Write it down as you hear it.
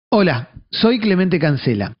Hola, soy Clemente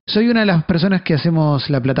Cancela. Soy una de las personas que hacemos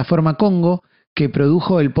la plataforma Congo, que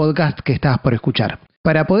produjo el podcast que estabas por escuchar.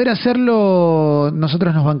 Para poder hacerlo,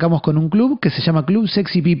 nosotros nos bancamos con un club que se llama Club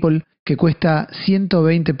Sexy People, que cuesta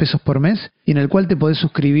 120 pesos por mes y en el cual te podés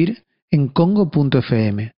suscribir en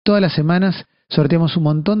congo.fm. Todas las semanas sorteamos un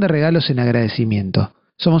montón de regalos en agradecimiento.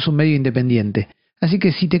 Somos un medio independiente. Así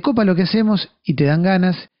que si te copa lo que hacemos y te dan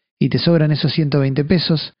ganas y te sobran esos 120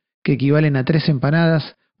 pesos, que equivalen a 3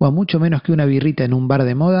 empanadas o a mucho menos que una birrita en un bar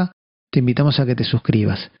de moda, te invitamos a que te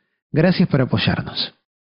suscribas. Gracias por apoyarnos.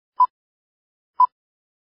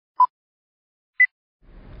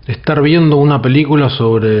 Estar viendo una película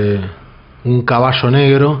sobre un caballo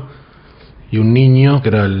negro y un niño que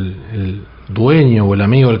era el dueño o el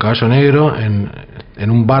amigo del caballo negro en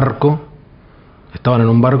un barco. Estaban en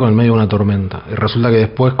un barco en medio de una tormenta. Y resulta que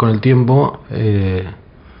después, con el tiempo,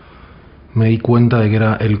 me di cuenta de que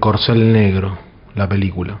era El Corcel Negro, la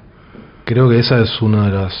película. Creo que esa es uno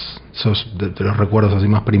de los recuerdos así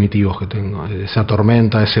más primitivos que tengo. Esa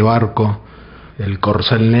tormenta, ese barco, el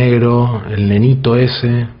corcel negro, el nenito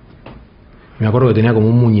ese. Me acuerdo que tenía como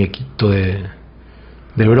un muñequito de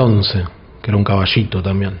bronce, que era un caballito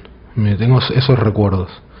también. Tengo esos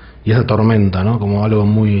recuerdos. Y esa tormenta, ¿no? Como algo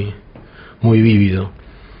muy, muy vívido.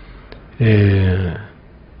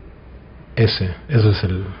 Ese es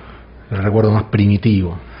el recuerdo más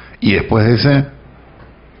primitivo. ¿Y después de ese?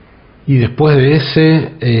 Y después de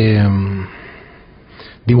ese,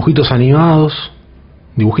 dibujitos animados,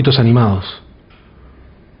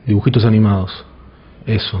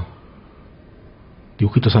 eso,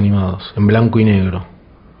 dibujitos animados, en blanco y negro,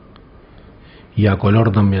 y a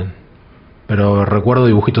color también, pero recuerdo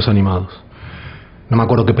dibujitos animados, no me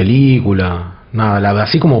acuerdo qué película, nada,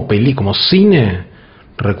 así como como cine,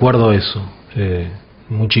 recuerdo eso,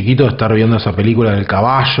 muy chiquito estar viendo esa película del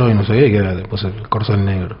caballo y no sé qué, que era después El Corcel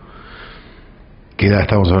Negro. ¿Qué edad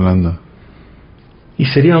estamos hablando? Y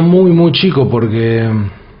sería muy muy chico porque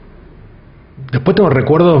después tengo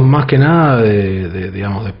recuerdos más que nada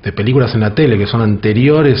de películas en la tele que son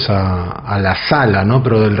anteriores a la sala, ¿no?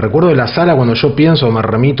 Pero el recuerdo de la sala, cuando yo pienso, me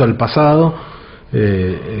remito al pasado,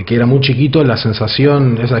 que era muy chiquito, la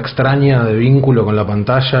sensación esa extraña de vínculo con la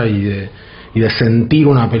pantalla y de sentir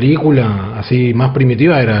una película así más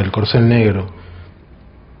primitiva era El Corcel Negro.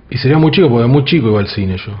 Y sería muy chico, porque muy chico iba al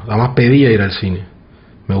cine yo. Además pedía ir al cine.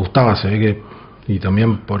 Me gustaba, se ve que... Y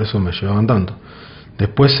también por eso me llevaban tanto.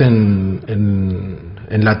 Después en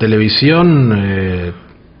la televisión,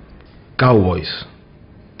 cowboys,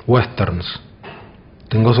 westerns.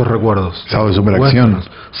 Tengo esos recuerdos. Sábado de Superacción.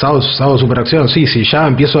 Sábado de Superacción, sí, ya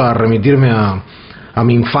empiezo a remitirme a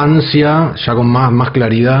mi infancia, ya con más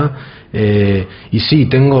claridad. Y sí,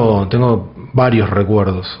 tengo varios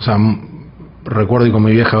recuerdos. O sea, recuerdo ir con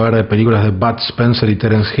mi vieja a ver películas de Bud Spencer y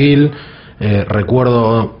Terence Hill.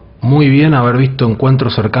 Recuerdo muy bien haber visto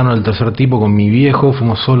Encuentro Cercano del Tercer Tipo con mi viejo.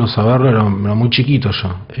 Fuimos solos a verlo, era muy chiquito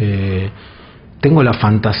yo. Tengo la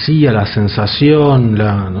fantasía, la sensación,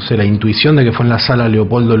 la intuición de que fue en la sala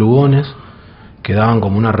Leopoldo Lugones, que daban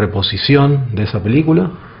como una reposición de esa película,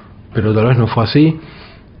 pero tal vez no fue así.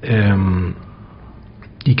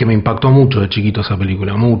 Y que me impactó mucho de chiquito esa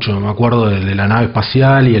película, mucho. Me acuerdo de la nave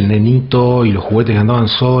espacial y el nenito y los juguetes que andaban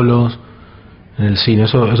solos en el cine,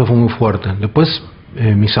 eso fue muy fuerte. Después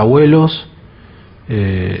mis abuelos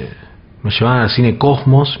me llevaban al cine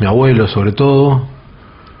Cosmos, mi abuelo sobre todo,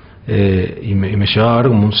 y me llevaba a ver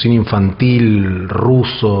como un cine infantil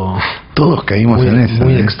ruso. Todos caímos muy, en esa.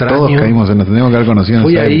 Muy extraño. Todos caímos en esa. Tenemos que haber conocido en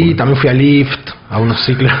Fui esa ahí, época. también fui a Lift, a unos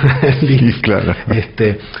ciclos de Lift. Sí, claro.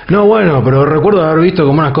 No, bueno, pero recuerdo haber visto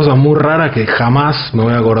como unas cosas muy raras que jamás me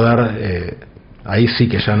voy a acordar. Ahí sí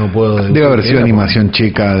que ya no puedo. Debe haber sido animación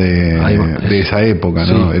checa de esa época,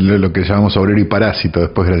 ¿no? Sí. Lo que llamamos obrero y parásito,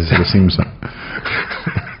 después gracias a los Simpsons.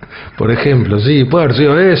 Por ejemplo, sí, puede haber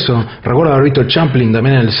sido eso. Recuerdo haber visto Chaplin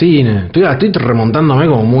también en el cine. Estoy remontándome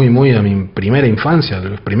como muy a mi primera infancia,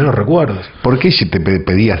 los primeros recuerdos. ¿Por qué si te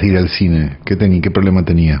pedías de ir al cine? ¿Qué problema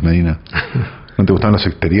tenías, Medina? ¿No te gustaban los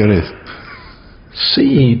exteriores?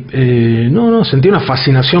 Sí, no, sentí una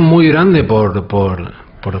fascinación muy grande por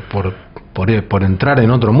entrar en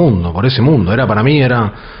otro mundo, por ese mundo. Para mí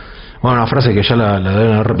era una frase que ya la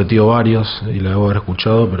deben haber repetido varios y la debo haber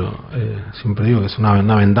escuchado, pero siempre digo que es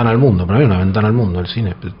una ventana al mundo. Para mí es una ventana al mundo, el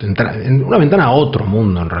cine. Una ventana a otro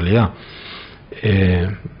mundo, en realidad.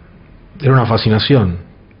 Era una fascinación,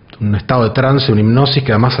 un estado de trance, una hipnosis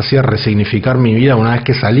que además hacía resignificar mi vida una vez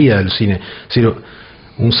que salía del cine. Es decir,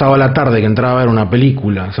 un sábado a la tarde que entraba a ver una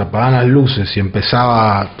película, se apagaban las luces y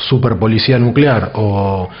empezaba Super Policía Nuclear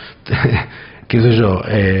o qué sé yo,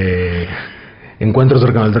 encuentro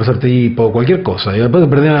cercano del tercer tipo, cualquier cosa. Y después te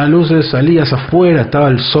prendían las luces, salías afuera, estaba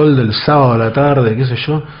el sol del sábado a la tarde, qué sé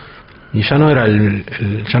yo, y ya no era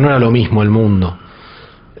ya no era lo mismo el mundo.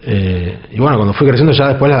 Y bueno, cuando fui creciendo ya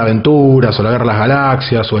después las aventuras, o la guerra de las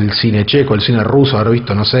galaxias, o el cine checo, el cine ruso, haber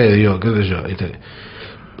visto, no sé, digo, qué sé yo,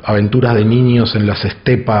 aventuras de niños en las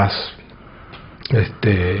estepas,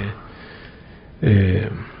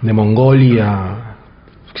 de Mongolia,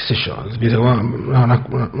 qué sé yo,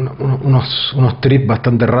 unos trips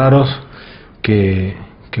bastante raros que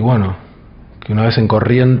bueno, que una vez en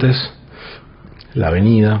Corrientes, la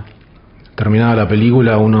avenida, terminada la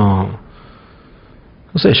película, uno,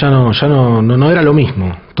 no sé, ya no era lo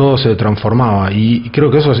mismo, todo se transformaba, y creo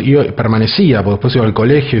que eso permanecía, porque después iba al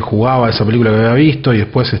colegio y jugaba esa película que había visto, y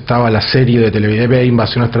después estaba la serie de televisión de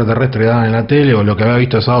Invasión Extraterrestre que daban en la tele, o lo que había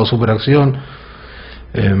visto de Sábado Superacción.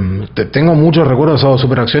 Tengo muchos recuerdos de Sábado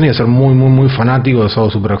Superacción y de ser muy fanático de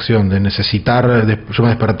Sábado Superacción, de necesitar, yo me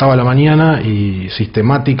despertaba a la mañana y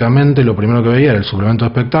sistemáticamente lo primero que veía era el suplemento de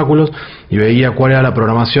espectáculos y veía cuál era la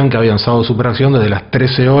programación que había en Sábado Superacción desde las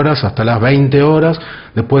 13 horas hasta las 20 horas.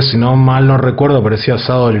 Después, si no mal no recuerdo, aparecía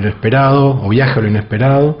Sábado a lo Inesperado o Viaje a lo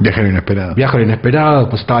Inesperado. Viaje a lo Inesperado. Viaje a lo Inesperado,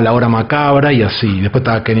 después estaba La Hora Macabra y así. Después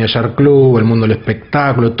estaba Kenia Yard Club, El Mundo del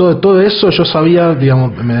Espectáculo, todo eso yo sabía,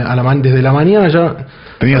 digamos, desde la mañana ya.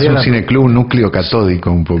 Tenías un cineclub, un núcleo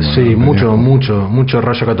catódico un poco. Sí, ¿no? mucho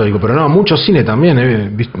rayo católico, pero no, mucho cine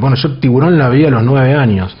también. Bueno, yo Tiburón la vi a los 9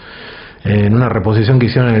 años, en una reposición que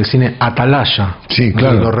hicieron en el cine Atalaya. Sí,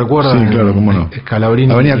 claro. ¿Lo recuerdan? Sí, claro, cómo no.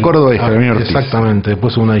 Scalabrini. Avenida Córdoba y Scalabrini Ortiz. Exactamente,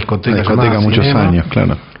 después hubo una discoteca. Muchos Cinema. años,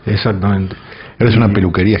 claro. Exactamente. Eres una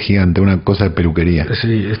peluquería gigante, una cosa de peluquería.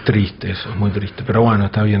 Sí, es triste eso, es muy triste. Pero bueno,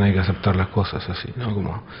 está bien, hay que aceptar las cosas así, ¿no?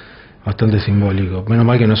 Como bastante simbólico. Menos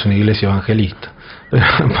mal que no es una iglesia evangelista,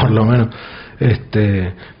 por lo menos.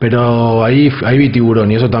 Pero ahí vi Tiburón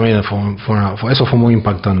y eso también eso fue muy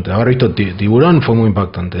impactante. Haber visto Tiburón fue muy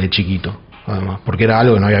impactante de chiquito, además, porque era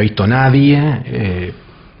algo que no había visto nadie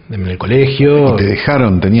en el colegio. ¿Y te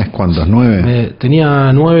dejaron? ¿Tenías cuántos? ¿9?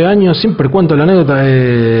 Tenía 9 años. Siempre cuento la anécdota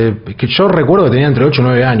que yo recuerdo que tenía entre 8 y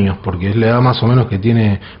 9 años, porque es la edad más o menos que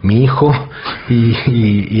tiene mi hijo,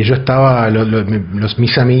 y yo estaba,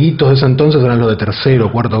 mis amiguitos de ese entonces eran los de tercero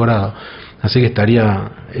o cuarto grado, así que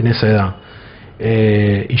estaría en esa edad.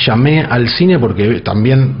 Y llamé al cine porque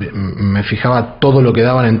también me fijaba todo lo que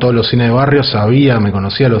daban en todos los cines de barrio, me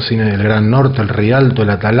conocía los cines del Gran Norte, el Rialto, el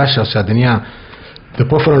Atalaya, o sea, tenía.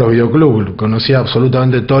 Después fueron los videoclubs, conocía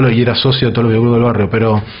absolutamente todo y era socio de todos los videoclubs del barrio,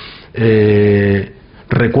 pero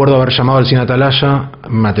recuerdo haber llamado al cine Atalaya,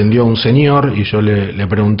 me atendió un señor y yo le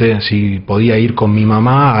pregunté si podía ir con mi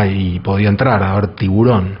mamá y podía entrar a ver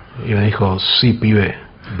Tiburón, y me dijo, sí, pibe,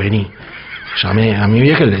 vení. Llamé a mi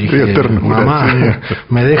vieja y le dije, mamá,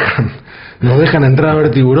 nos dejan entrar a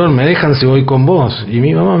ver Tiburón, me dejan si voy con vos. Y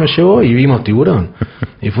mi mamá me llevó y vimos Tiburón,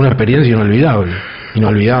 y fue una experiencia inolvidable,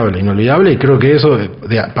 y creo que eso,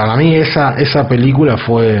 para mí esa película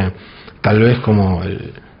fue tal vez como,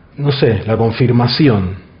 no sé, la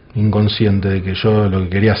confirmación inconsciente de que yo lo que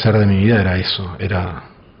quería hacer de mi vida era eso, era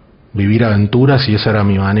vivir aventuras, y esa era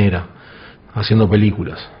mi manera, haciendo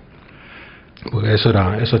películas. Porque eso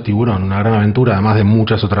es Tiburón, una gran aventura, además de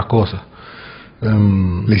muchas otras cosas.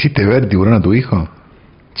 ¿Le hiciste ver Tiburón a tu hijo?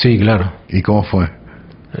 Sí, claro. ¿Y cómo fue?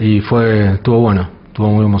 Y estuvo bueno,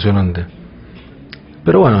 estuvo muy emocionante.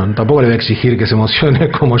 Pero bueno, tampoco le voy a exigir que se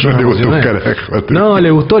emocione como yo me emocioné. No,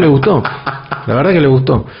 le gustó. La verdad que le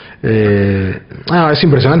gustó. Es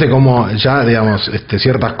impresionante cómo ya, digamos,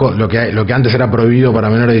 ciertas cosas, lo que antes era prohibido para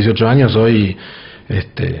menores de 18 años, hoy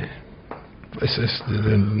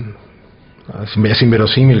es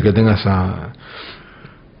inverosímil que tenga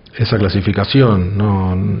esa clasificación,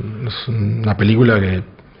 ¿no? Es una película que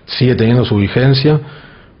sigue teniendo su vigencia,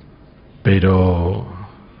 pero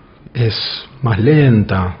es más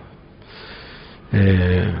lenta,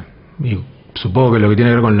 y supongo que lo que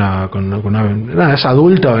tiene que ver con es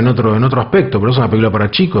adulta en otro aspecto, pero es una película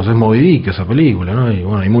para chicos, es Moby Dick esa película, ¿no? Y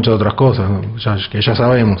bueno, hay muchas otras cosas, ¿no? que ya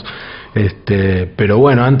sabemos. Pero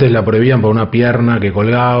bueno, antes la prohibían por una pierna que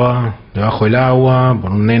colgaba debajo del agua,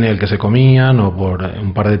 por un nene al que se comían, o por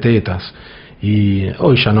un par de tetas, y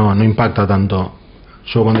hoy ya no impacta tanto.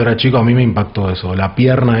 Yo cuando era chico a mí me impactó eso, la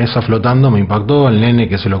pierna esa flotando me impactó, el nene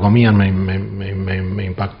que se lo comían me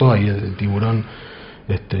impactó, ahí el tiburón,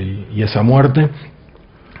 y esa muerte.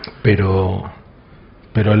 Pero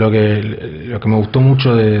lo que me gustó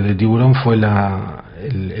mucho de Tiburón fue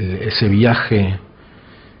ese viaje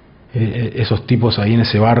esos tipos ahí en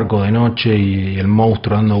ese barco de noche y el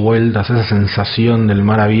monstruo dando vueltas, esa sensación del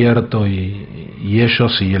mar abierto y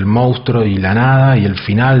ellos y el monstruo y la nada y el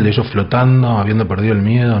final de ellos flotando, habiendo perdido el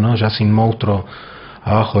miedo, ¿no? Ya sin monstruo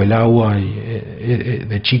abajo del agua. Y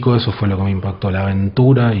de chico eso fue lo que me impactó, la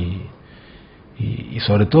aventura y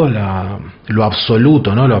sobre todo lo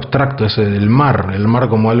absoluto, ¿no? Lo abstracto ese del mar, el mar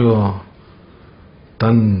como algo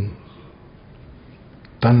tan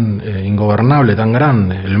ingobernable, tan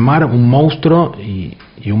grande. El mar, un monstruo y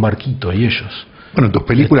un barquito, y ellos. Bueno, tus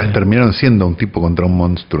películas terminaron siendo un tipo contra un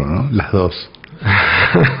monstruo, ¿no? Las dos.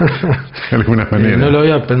 De alguna manera. No lo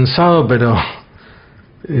había pensado, pero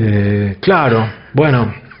claro,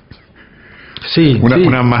 bueno, sí,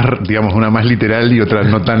 una más, digamos, una más literal y otra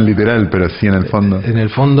no tan literal, pero sí en el fondo. En el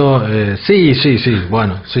fondo, sí,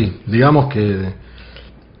 bueno, sí, digamos que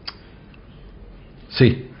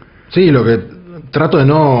sí, lo que trato de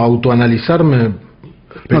no autoanalizarme.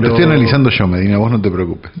 No, te estoy analizando yo, Medina, vos no te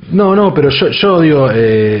preocupes. No, pero yo digo,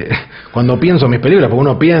 cuando pienso en mis películas, porque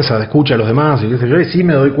uno piensa, escucha a los demás, y qué sé yo, y sí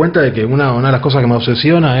me doy cuenta de que una de las cosas que me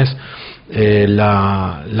obsesiona es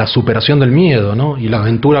la superación del miedo, ¿no? Y la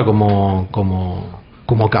aventura como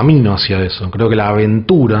camino hacia eso. Creo que la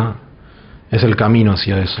aventura es el camino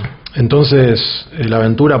hacia eso. Entonces, la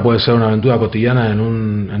aventura puede ser una aventura cotidiana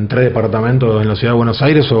en 3 departamentos en la ciudad de Buenos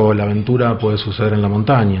Aires, o la aventura puede suceder en la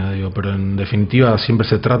montaña, digo, pero en definitiva siempre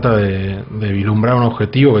se trata de vislumbrar un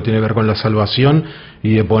objetivo que tiene que ver con la salvación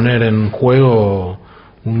y de poner en juego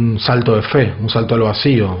un salto de fe, un salto al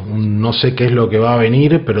vacío, no sé qué es lo que va a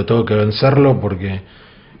venir, pero tengo que vencerlo porque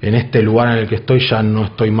en este lugar en el que estoy ya no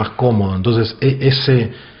estoy más cómodo. Entonces,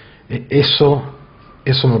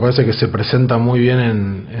 eso me parece que se presenta muy bien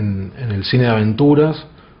en el cine de aventuras.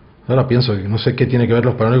 Ahora pienso que no sé qué tiene que ver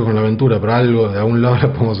los paranoicos con la aventura, pero algo de algún lado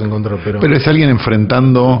lo podemos encontrar. Pero es alguien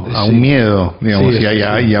enfrentando a un miedo, digamos,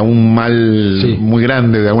 y a un mal muy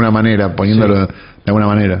grande de alguna manera, poniéndolo de alguna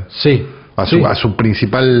manera. Sí. A su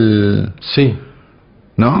principal... Sí.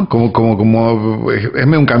 ¿No? Como es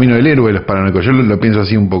medio un camino del héroe los paranoicos. Yo lo pienso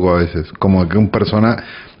así un poco a veces. Como que un persona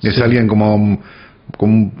es alguien como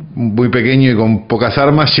muy pequeño y con pocas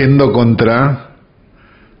armas yendo contra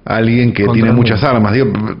alguien que tiene muchas armas,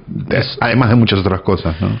 digo, además de muchas otras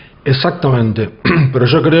cosas, ¿no? Exactamente, pero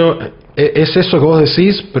yo creo, es eso que vos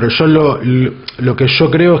decís, pero yo lo que yo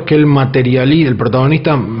creo es que el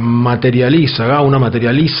protagonista materializa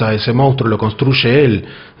ese monstruo, lo construye él.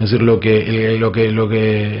 Es decir,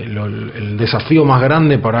 el desafío más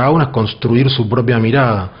grande para Gauna es construir su propia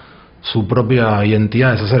mirada, su propia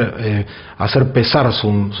identidad, es hacer pesar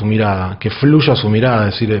su mirada, que fluya su mirada,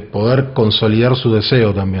 es decir, poder consolidar su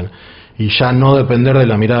deseo también, y ya no depender de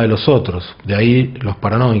la mirada de los otros. De ahí los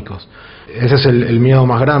paranoicos. Ese es el miedo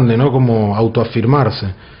más grande, ¿no? Como autoafirmarse.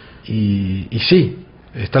 Y sí,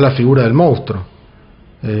 está la figura del monstruo,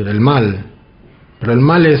 el mal. Pero el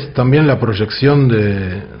mal es también la proyección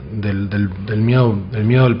del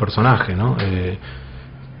miedo del personaje, ¿no?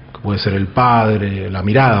 Puede ser el padre, la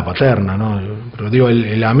mirada paterna, ¿no? Pero digo,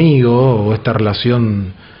 el amigo, o esta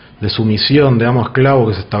relación de sumisión, de amo esclavo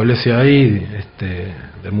que se establece ahí,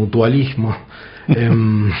 de mutualismo,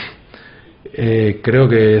 creo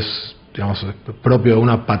que es, digamos, propio de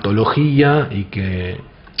una patología, y que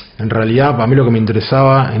en realidad para mí lo que me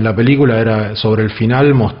interesaba en la película era, sobre el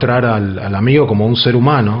final, mostrar al amigo como un ser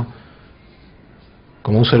humano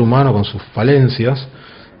con sus falencias,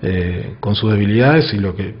 con sus debilidades, y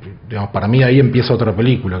lo que, digamos, para mí ahí empieza otra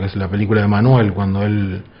película, que es la película de Manuel, cuando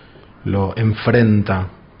él lo enfrenta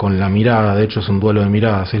con la mirada. De hecho es un duelo de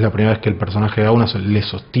miradas, es la primera vez que el personaje de Gauna le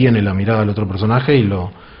sostiene la mirada al otro personaje y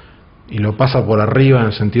lo pasa por arriba, en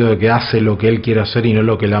el sentido de que hace lo que él quiere hacer y no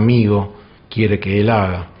lo que el amigo quiere que él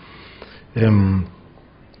haga.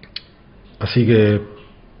 Así que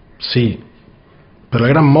sí, pero el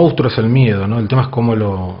gran monstruo es el miedo, ¿no? El tema es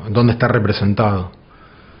dónde está representado.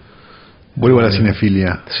 Vuelvo a la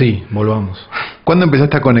cinefilia. Sí, volvamos. ¿Cuándo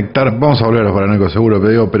empezaste a conectar? Vamos a volver a los paranoicos seguro,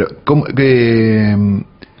 pero ¿cuándo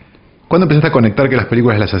empezaste a conectar que las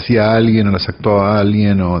películas las hacía alguien o las actuaba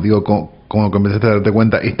alguien? O digo, como que empezaste a darte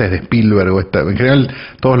cuenta, esta es de Spielberg, o esta... En general,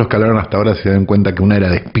 todos los que hablaron hasta ahora se dan cuenta que una era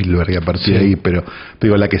de Spielberg, y a partir de ahí, pero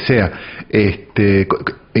digo, la que sea.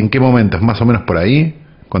 ¿En qué momento? ¿Es más o menos por ahí?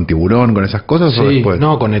 ¿Con Tiburón, con esas cosas, o después?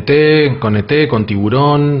 No, con ET, con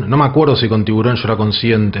Tiburón. No me acuerdo si con Tiburón yo era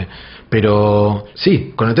consciente, pero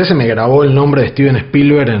sí, con ET se me grabó el nombre de Steven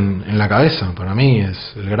Spielberg en la cabeza. Para mí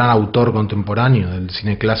es el gran autor contemporáneo del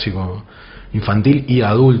cine clásico infantil y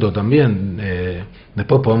adulto también.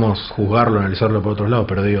 Después podemos juzgarlo, analizarlo por otros lados,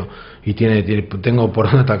 pero digo, y tengo por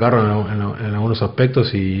dónde atacarlo en algunos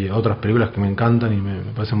aspectos, y otras películas que me encantan y me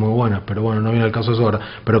parecen muy buenas, pero bueno, no viene al caso eso ahora.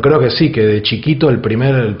 Pero creo que sí, que de chiquito el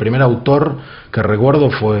primer autor que recuerdo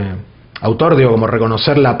fue... Autor, digo, como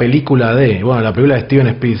reconocer la película bueno, la película de Steven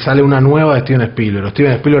Spielberg, sale una nueva de Steven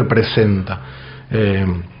Spielberg presenta.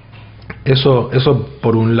 Eso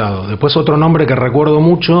por un lado. Después otro nombre que recuerdo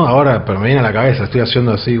mucho, ahora, pero me viene a la cabeza, estoy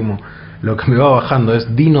haciendo así como lo que me va bajando,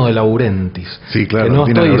 es Dino de Laurentiis. Sí, claro, que no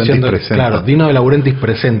Dino estoy de Laurentiis diciendo, presenta. claro, Dino de Laurentiis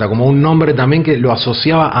presenta, como un nombre también que lo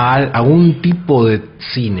asociaba a algún tipo de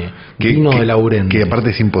cine. Dino de Laurentiis. Que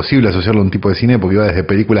aparte es imposible asociarlo a un tipo de cine porque iba desde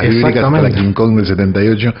películas bíblicas hasta la King Kong del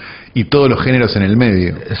 78 y todos los géneros en el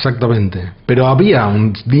medio. Exactamente. Pero había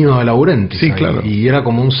un Dino de Laurentiis. Sí, ahí, claro. Y era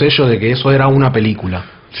como un sello de que eso era una película.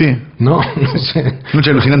 Sí. No sé. Noche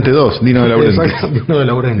Alucinante 2, Dino de Laurentiis. Exacto, Dino de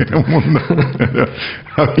Laurentiis. Era un mundo.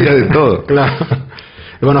 Había de todo. Claro.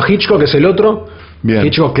 Y bueno, Hitchcock es el otro. Bien.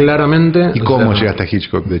 Hitchcock claramente. ¿Y cómo llegaste a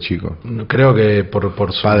Hitchcock de chico? Creo que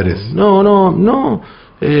por su... Padres. No.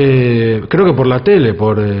 Creo que por la tele,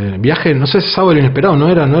 por viaje, no sé, Sábado Inesperado, no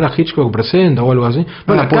era Hitchcock presenta o algo así.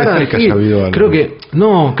 No, la puede cara ser de que haya habido algo.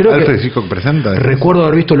 creo Alfred que Hitchcock presenta. recuerdo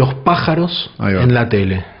haber visto Los pájaros en la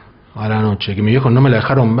tele a la noche, que mis viejos no me la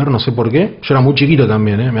dejaron ver, no sé por qué. Yo era muy chiquito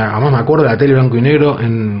también, además me acuerdo de la tele blanco y negro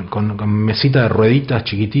con mesita de rueditas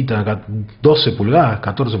chiquitita, 12 pulgadas,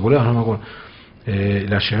 14 pulgadas, no me acuerdo.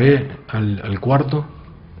 La llevé al cuarto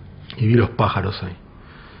y vi Los pájaros ahí.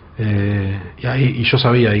 Y yo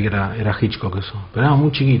sabía ahí que era Hitchcock eso, pero era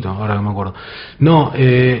muy chiquito, ahora que me acuerdo.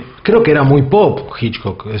 Creo que era muy pop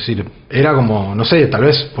Hitchcock, es decir, era como, no sé, tal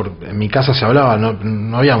vez en mi casa se hablaba,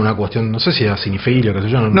 no había una cuestión, no sé si era cinefilio, qué sé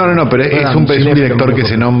yo. No, pero es un director que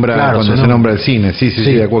se nombra, claro, cuando se nombra el cine, sí,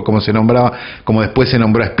 de acuerdo, como se nombraba, como después se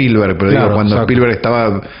nombró a Spielberg, pero claro, digo, cuando exacto. Spielberg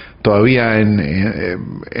estaba todavía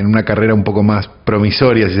en una carrera un poco más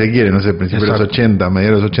promisoria, si se quiere, no sé, principios de los 80,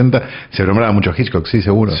 mediados de los 80, se nombraba mucho Hitchcock, sí,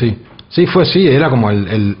 seguro. Sí, era como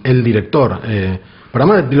el director. Pero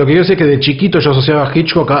además, lo que yo sé es que de chiquito yo asociaba a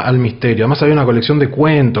Hitchcock al misterio. Además había una colección de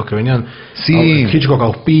cuentos que venían. Sí. Hitchcock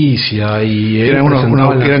auspicia y eran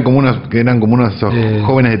como unos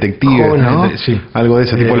jóvenes detectives, ¿no? Sí. Algo de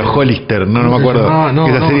ese tipo, los Hollister, no me acuerdo.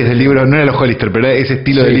 Esas series de libros, no eran los Hollister, pero era ese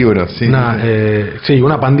estilo de libros. Sí.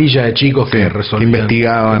 Una pandilla de chicos que resolvían, que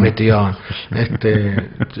investigaban.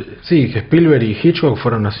 Que Spielberg y Hitchcock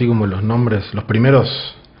fueron así como los nombres, los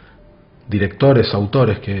primeros directores,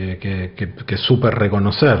 autores que supe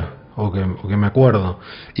reconocer o que me acuerdo.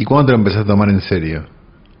 ¿Y cuándo te lo empezaste a tomar en serio?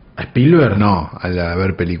 ¿A Spielberg? No, a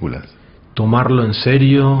ver películas. ¿Tomarlo en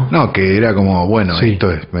serio? No, que era como, bueno,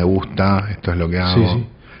 me gusta, esto es lo que hago. Sí.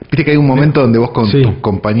 Viste que hay un momento donde vos con tus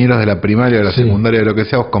compañeros de la primaria, de la secundaria, de lo que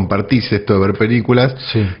sea, vos compartís esto de ver películas.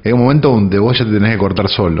 Sí. Hay un momento donde vos ya te tenés que cortar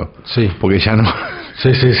solo. Sí. Porque ya no... Sí.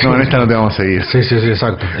 No, en esta no te vamos a seguir. Sí,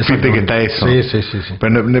 exacto. Viste que está eso. Sí.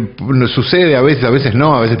 Pero no sucede a veces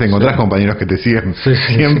no, a veces te encontrás compañeros que te siguen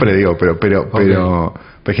siempre, digo, pero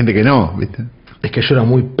hay gente que no, ¿viste? Es que yo era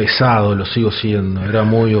muy pesado, lo sigo siendo, era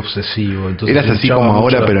muy obsesivo. Entonces ¿eras así como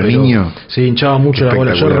ahora, pero niño? Sí, hinchaba mucho la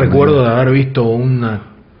bola. Yo recuerdo de haber visto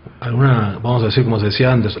alguna, vamos a decir como se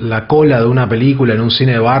decía antes, la cola de una película en un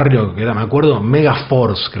cine de barrio, que era, me acuerdo, Mega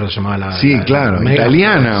Force, creo que se llamaba claro,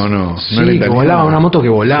 italiana o no. Sí, que volaba, una moto que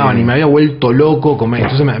volaba, y me había vuelto loco.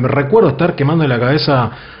 Entonces me recuerdo estar quemando la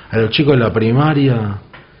cabeza a los chicos de la primaria.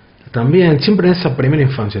 También, siempre en esa primera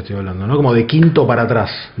infancia estoy hablando, ¿no? Como de quinto para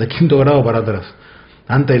atrás, de quinto grado para atrás,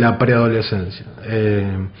 antes de la preadolescencia.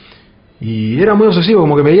 Y era muy obsesivo,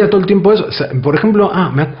 como que veía todo el tiempo eso. O sea, por ejemplo,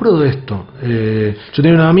 me acuerdo de esto. Yo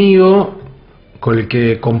tenía un amigo con el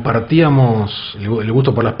que compartíamos el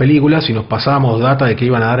gusto por las películas y nos pasábamos data de qué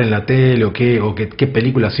iban a dar en la tele o qué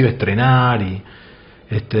películas iba a estrenar. Y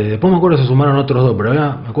después me acuerdo se sumaron otros dos, pero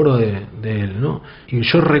me acuerdo de él, ¿no? Y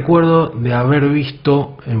yo recuerdo de haber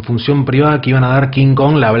visto en función privada que iban a dar King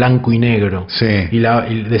Kong, la blanco y negro. Sí. Y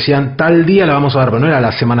decían, tal día la vamos a dar, pero no era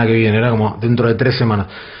la semana que viene, era como dentro de 3 semanas.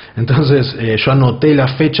 Entonces yo anoté la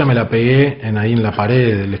fecha, me la pegué ahí en la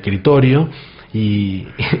pared del escritorio y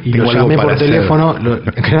lo llamé por teléfono, lo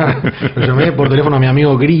llamé por teléfono a mi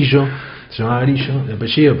amigo Grillo, se llamaba Grillo, de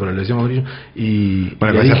apellido, pero le decíamos Grillo, y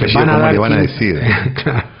bueno, le dije, ¿cómo le van a decir?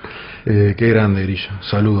 Claro. Qué grande Grillo,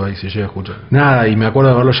 saludo ahí si llega a escuchar. Nada, y me acuerdo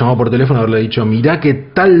de haberlo llamado por teléfono, haberle dicho, mirá que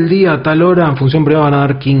tal día, tal hora en función privada van a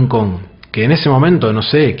dar King Kong, que en ese momento, no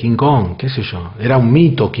sé, King Kong, qué sé yo, era un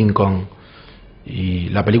mito King Kong. y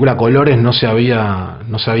la película Colores no se había,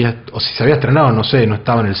 o si se había estrenado, no sé, no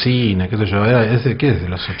estaba en el cine, qué sé yo, ¿qué es? De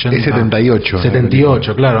los 80. Es 78.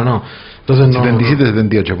 78, claro, no. Entonces no, 77,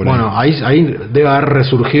 78 por ahí. bueno, ahí debe haber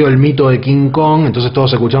resurgido el mito de King Kong, entonces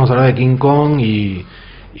todos escuchamos hablar de King Kong y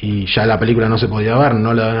ya la película no se podía ver,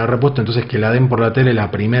 no la habían repuesto, entonces que la den por la tele la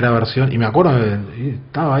primera versión, y me acuerdo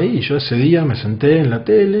estaba ahí, y yo ese día me senté en la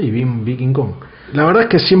tele y vi King Kong. La verdad es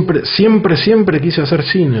que siempre quise hacer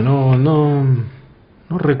cine,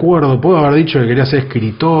 no recuerdo, puedo haber dicho que quería ser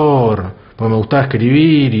escritor, porque me gustaba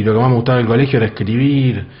escribir, y lo que más me gustaba del colegio era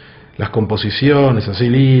escribir las composiciones así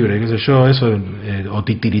libre, qué sé yo, eso, o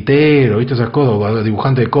titiritero, viste esas cosas, o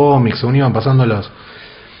dibujante de cómics, según iban pasando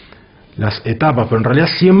las etapas, pero en realidad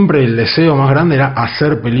siempre el deseo más grande era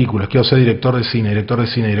hacer películas. Quiero ser director de cine,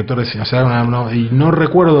 o sea, y no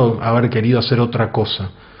recuerdo haber querido hacer otra cosa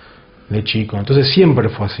de chico, entonces siempre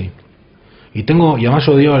fue así. Y además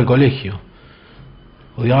yo odiaba el colegio,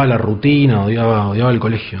 odiaba la rutina, odiaba el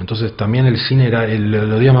colegio, entonces también el cine era,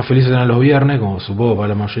 los días más felices eran los viernes, como supongo para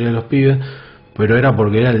la mayoría de los pibes, pero era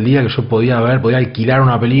porque era el día que yo podía alquilar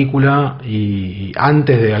una película, y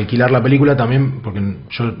antes de alquilar la película también, porque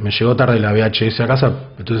me llegó tarde la VHS a casa,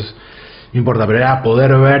 entonces no importa, pero era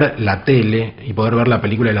poder ver la tele y poder ver la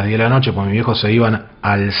película a las 10 de la noche, porque mis viejos se iban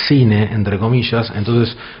al cine, entre comillas,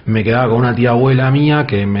 entonces me quedaba con una tía abuela mía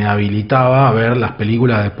que me habilitaba a ver las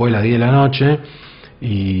películas después de las 10 de la noche,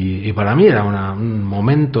 y para mí era un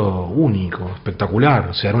momento único, espectacular,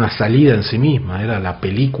 o sea, era una salida en sí misma, era la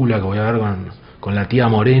película que voy a ver con la tía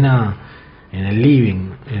morena en el living,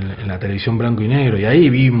 en la televisión blanco y negro, y ahí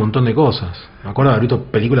vi un montón de cosas. Me acuerdo de haber visto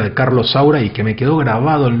películas de Carlos Saura y que me quedó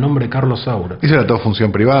grabado el nombre de Carlos Saura. ¿Eso era todo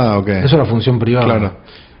función privada o qué? Eso era función privada. Claro.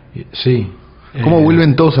 Sí. ¿Cómo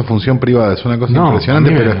vuelven todos a función privada? Es una cosa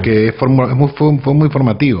impresionante, pero es que fue muy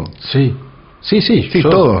formativo. Sí. Sí,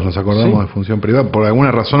 todos nos acordamos de función privada, por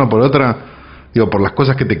alguna razón o por otra, por las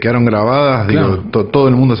cosas que te quedaron grabadas, claro. Todo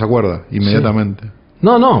el mundo se acuerda inmediatamente. Sí.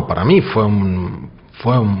 No, para mí fue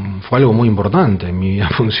algo muy importante en mi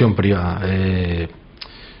función privada.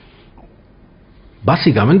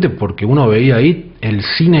 Básicamente porque uno veía ahí el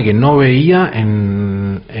cine que no veía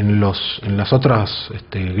en las otras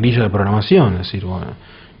grillas de programación, es decir,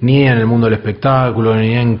 ni en el mundo del espectáculo,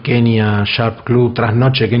 ni en Kenia Sharp Club,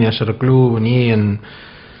 Trasnoche Kenia Sharp Club, ni en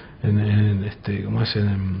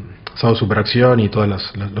Sábado Superacción y todos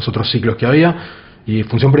los otros ciclos que había. Y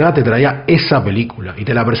Función Privada te traía esa película y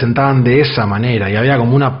te la presentaban de esa manera, y había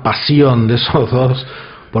como una pasión de esos dos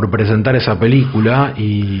por presentar esa película,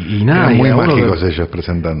 y nada. Eran muy mágicos ellos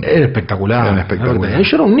presentando. Era espectacular. Eran espectaculares.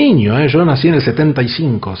 Yo era un niño, yo nací en el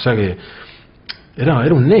 75, o sea que era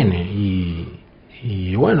un nene,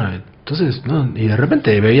 y bueno, entonces, ¿no? Y de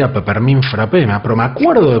repente veía Peppermint Frappé, pero me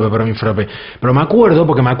acuerdo de Peppermint Frappé,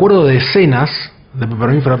 porque me acuerdo de escenas de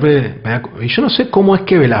Peppermint Frappé, y yo no sé cómo es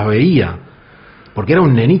que me las veía, porque era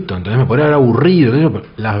un nenito, entonces me podría haber aburrido, pero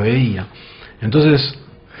las veía. Entonces,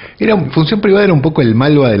 Función Privada era un poco el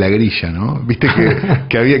Malva de la grilla, ¿no? Viste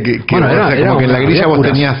que había que bueno, como que en la grilla vos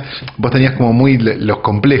tenías como muy los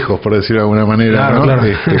complejos, por decirlo de alguna manera, claro, ¿no?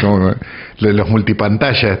 Claro. Como los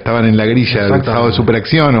multipantallas estaban en la grilla del Sábado de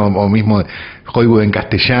Superacción o mismo Hollywood en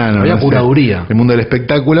castellano. Había curaduría. El mundo del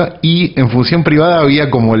espectáculo, y en Función Privada había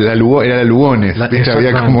como era la Lugones,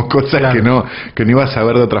 había como cosas claro. que no ibas a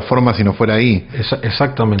ver de otra forma si no fuera ahí.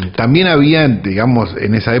 Exactamente. También había, digamos,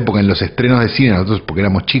 en esa época, en los estrenos de cine, nosotros porque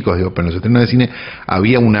éramos chicos, pero en los estrenos de cine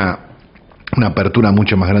había una apertura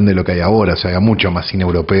mucho más grande de lo que hay ahora, o sea, había mucho más cine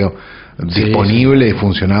europeo disponible, y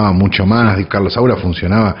funcionaba mucho más. Carlos Saura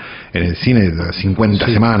funcionaba en el cine 50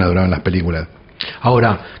 semanas duraban las películas.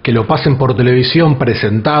 Ahora, que lo pasen por televisión,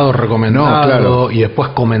 presentado, recomendado, claro. Y después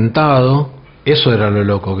comentado, eso era lo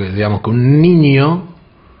loco, que digamos que un niño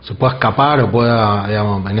se pueda escapar o pueda,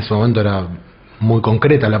 digamos, en ese momento era muy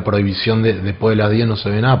concreta la prohibición de después de las 10 no se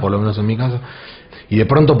ve nada, por lo menos en mi casa, y de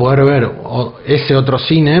pronto poder ver ese otro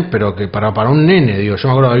cine, pero que para un nene, digo, yo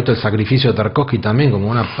me acuerdo de haber visto El Sacrificio de Tarkovsky también como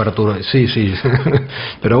una apertura, sí,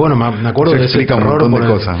 pero bueno, me acuerdo de ese terror, un montón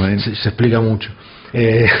de cosas, se explica mucho.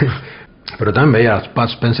 Pero también veías Bud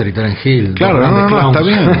Spencer y Terence Hill. Claro, no, está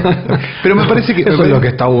bien. Pero me parece que eso es lo que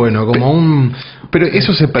está bueno, como pero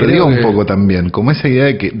eso se perdió un poco también, como esa idea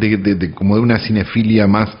de como de una cinefilia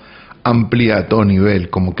más amplia a todo nivel,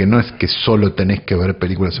 como que no es que solo tenés que ver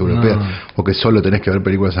películas europeas o que solo tenés que ver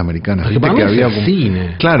películas americanas. Porque para mí había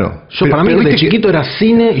cine. Claro. Para mí de chiquito era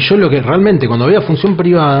cine, y yo lo que realmente cuando había Función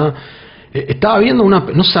Privada estaba viendo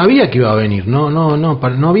no sabía que iba a venir,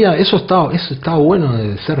 no había, eso estaba bueno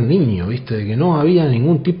de ser niño, viste, de que no había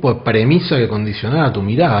ningún tipo de premisa que condicionara tu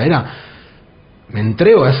mirada, me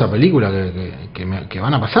entrego a esa película que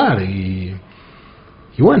van a pasar, y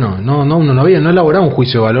Y bueno, no elaboraba un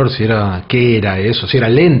juicio de valor si era, qué era eso, si era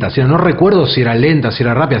lenta, no recuerdo si era lenta, si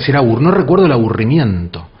era rápida, si era no recuerdo el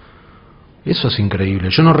aburrimiento. Eso es increíble.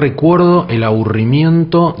 Yo no recuerdo el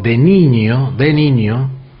aburrimiento de niño,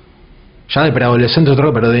 ya de preadolescente otra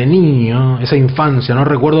vez, pero de niño, esa infancia, no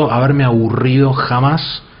recuerdo haberme aburrido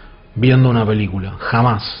jamás viendo una película,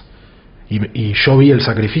 jamás. Y yo vi el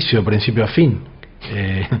sacrificio de principio a fin.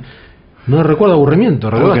 No recuerdo aburrimiento,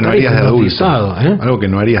 algo que no harías de adulto. ¿eh? Algo que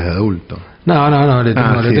no harías de adulto. No, no,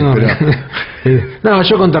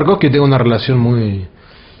 yo con Tarkovsky tengo una relación muy,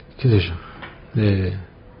 qué sé yo,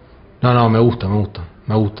 me gusta.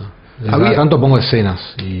 Cada tanto pongo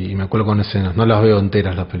escenas y me acuerdo con escenas, no las veo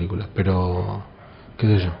enteras las películas, pero qué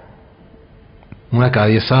sé yo, una cada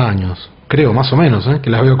 10 años, creo, más o menos, que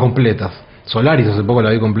las veo completas. Solaris hace poco la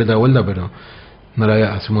vi completa de vuelta, pero no la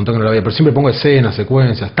veía, hace un montón que no la veía, pero siempre pongo escenas,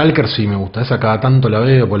 secuencias. Stalker sí me gusta, esa cada tanto la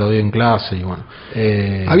veo, pues la doy en clase y bueno.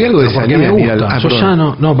 Había algo de porque me gusta. Yo ya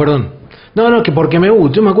no, que porque me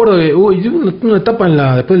gusta. Yo me acuerdo que una etapa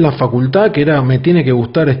después de la facultad que era me tiene que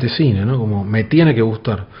gustar este cine, ¿no? Como me tiene que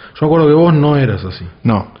gustar. Yo me acuerdo que vos no eras así.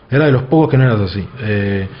 No. Era de los pocos que no eras así.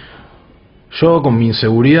 Yo con mi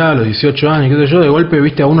inseguridad a los 18 años, qué sé yo, de golpe,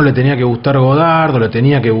 viste, a uno le tenía que gustar Godard, o le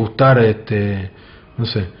tenía que gustar, no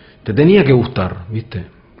sé, te tenía que gustar, viste,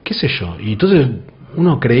 qué sé yo. Y entonces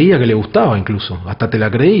uno creía que le gustaba incluso, hasta te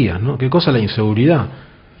la creías, ¿no? Qué cosa la inseguridad.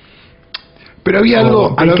 Pero había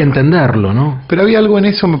algo... Hay que entenderlo, ¿no? Pero había algo en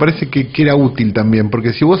eso, me parece que era útil también,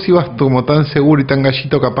 porque si vos ibas como tan seguro y tan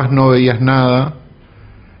gallito, capaz no veías nada.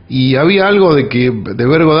 Y había algo de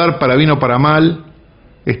ver Godard para bien o para mal,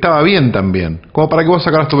 estaba bien también, como para que vos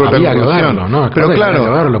sacaras tu propia conclusión. Pero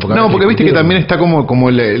claro, porque viste que también está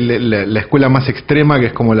como la escuela más extrema, que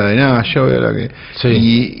es como la de Nayo, sí.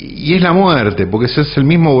 Y es la muerte, porque ese es el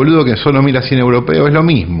mismo boludo que solo mira cine europeo, es lo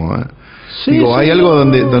mismo, Sí, digo, hay algo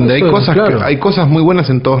donde hay cosas hay cosas muy buenas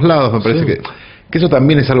en todos lados, me parece que eso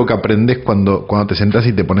también es algo que aprendés cuando te sentás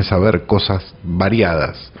y te pones a ver cosas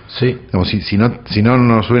variadas. Sí. Digamos, si no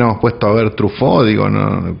nos hubiéramos puesto a ver Truffaut,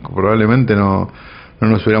 probablemente no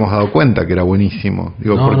nos hubiéramos dado cuenta que era buenísimo.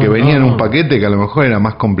 Porque venía en un paquete que a lo mejor era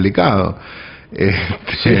más complicado.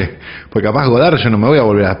 Porque capaz Godard, yo no me voy a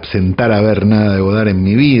volver a sentar a ver nada de Godard en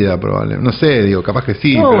mi vida, probablemente. No sé, capaz que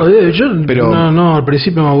sí. No, al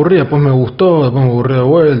principio me aburría, después me gustó, después me aburrí de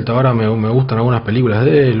vuelta. Ahora me gustan algunas películas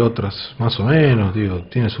de él, otras más o menos,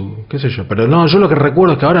 tiene su, qué sé yo. Pero no, yo lo que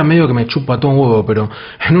recuerdo es que ahora medio que me chupa todo un huevo, pero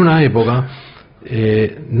en una época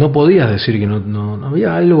no podías decir que no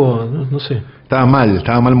había algo, no sé. Estaba mal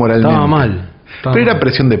moralmente. Estaba mal. Pero era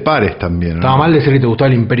presión de pares también, ¿no? Estaba mal decir que te gustaba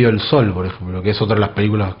El Imperio del Sol, por ejemplo, que es otra de las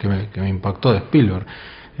películas que me impactó de Spielberg.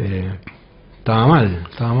 Estaba mal.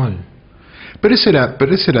 Pero eso era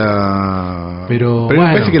bueno, me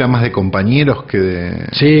parece que era más de compañeros que de...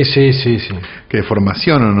 Sí. Que de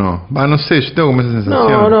formación, ¿o no? No sé, yo tengo como esa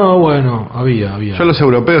sensación. No, bueno, había. Yo a los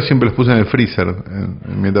europeos siempre los puse en el freezer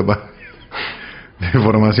en mi etapa de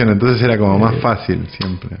formación, entonces era como más fácil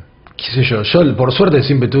siempre. Qué sé yo por suerte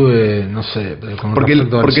siempre tuve, no sé, porque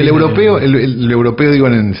el europeo, el europeo, digo,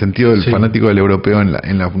 en el sentido del fanático del europeo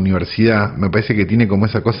en la universidad, me parece que tiene como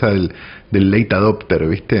esa cosa del late adopter,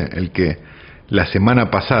 ¿viste? El que la semana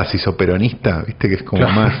pasada se hizo peronista, ¿viste? Que es como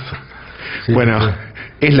más...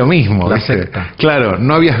 es lo mismo, la ¿viste? secta. Claro,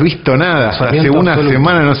 no habías visto nada, hace una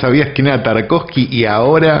semana no sabías quién era Tarkovsky y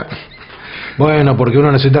ahora... Bueno, porque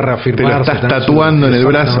uno necesita reafirmarse. Te lo estás tatuando en el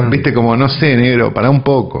brazo, ¿viste? Como, no sé, negro, pará un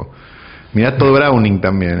poco. Mirá Todd Browning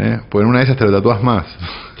también, porque en una de esas te lo tatúas más.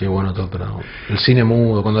 Qué bueno Todd Browning. El cine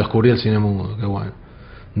mudo, cuando descubrí el cine mudo, qué bueno.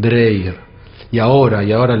 Dreyer. Y ahora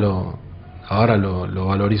lo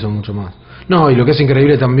valorizo mucho más. No, y lo que es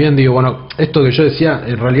increíble también, esto que yo decía,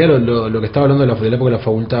 en realidad lo que estaba hablando de la época de la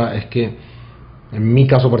facultad es que, en mi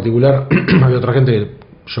caso particular, había otra gente que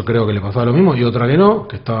yo creo que le pasaba lo mismo y otra que no,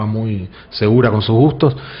 que estaba muy segura con sus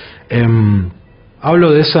gustos.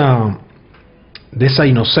 Hablo de esa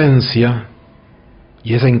inocencia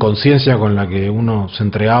y esa inconsciencia con la que uno se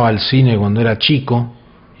entregaba al cine cuando era chico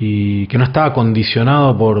y que no estaba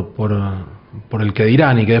condicionado por el que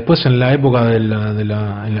dirán, y que después en la época en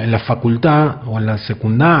la facultad o en la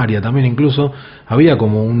secundaria también incluso había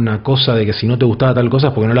como una cosa de que si no te gustaba tal cosa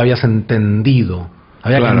es porque no la habías entendido.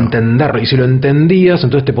 Había que entenderlo, y si lo entendías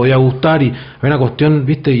entonces te podía gustar, y había una cuestión,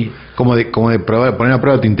 viste, y como de poner a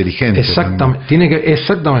prueba tu inteligencia.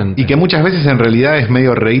 Exactamente. Y que muchas veces en realidad es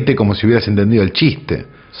medio reíte como si hubieras entendido el chiste.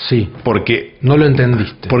 Sí. Porque no lo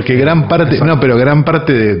entendiste. Porque gran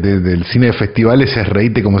parte del cine de festivales es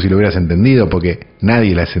reíte como si lo hubieras entendido, porque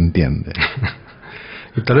nadie las entiende.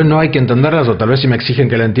 Y tal vez no hay que entenderlas, o tal vez si me exigen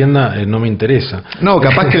que la entienda, no me interesa. No,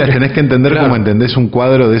 capaz que las tenés que entender Claro. como entendés un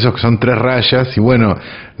cuadro de esos que son 3 rayas, y bueno,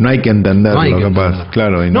 no hay que entenderlo, No hay que capaz. entender.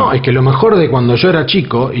 Claro, y No, es que lo mejor de cuando yo era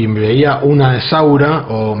chico y veía una de Saura,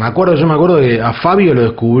 o me acuerdo que a Fabio lo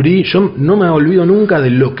descubrí, yo no me olvido nunca de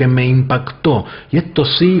lo que me impactó. Y esto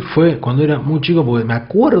sí fue cuando era muy chico, porque me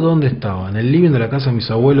acuerdo dónde estaba, en el living de la casa de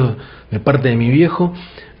mis abuelos, de parte de mi viejo.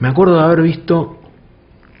 Me acuerdo de haber visto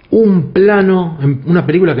un plano, una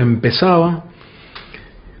película que empezaba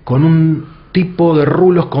con un tipo de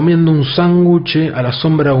rulos comiendo un sándwich a la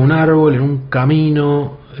sombra de un árbol, en un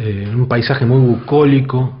camino, en un paisaje muy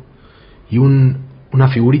bucólico, y una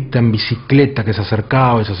figurita en bicicleta que se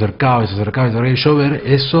acercaba y se acercaba y se acercaba y se acercaba, y yo ver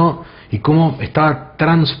eso y cómo estaba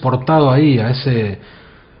transportado ahí a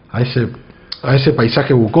ese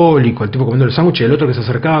paisaje bucólico, el tipo comiendo el sándwich y el otro que se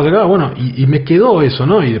acercaba, bueno, y me quedó eso,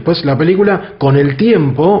 ¿no? Y después la película, con el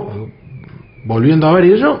tiempo, volviendo a ver,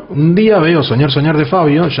 y yo un día veo Soñar de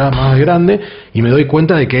Fabio, ya más grande, y me doy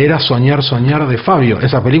cuenta de que era Soñar de Fabio,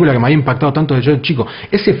 esa película que me había impactado tanto de yo chico.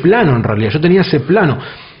 Ese plano, en realidad, yo tenía ese plano.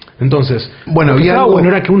 Entonces, Bueno, lo que y estaba algo- bueno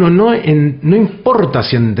era que uno no importa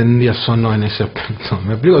si entendías o no en ese aspecto,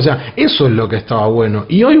 ¿me explico? O sea, eso es lo que estaba bueno.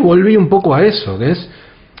 Y hoy volví un poco a eso, que es...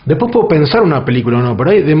 Después puedo pensar una película o no, pero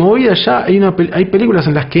de movida ya hay películas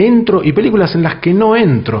en las que entro y películas en las que no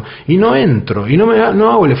entro. Y no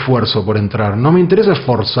hago el esfuerzo por entrar, no me interesa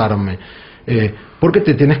esforzarme. ¿Por qué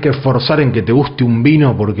te tenés que esforzar en que te guste un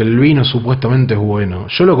vino porque el vino supuestamente es bueno?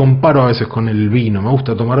 Yo lo comparo a veces con el vino, me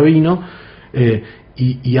gusta tomar vino,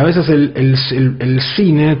 y a veces el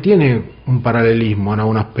cine tiene un paralelismo en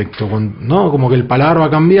algún aspecto, ¿no? Como que el paladar va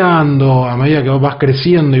cambiando a medida que vas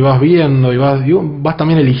creciendo y vas viendo y vas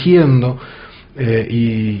también eligiendo,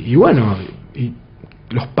 y bueno, y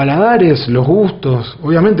los paladares, los gustos,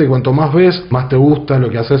 obviamente cuanto más ves, más te gusta lo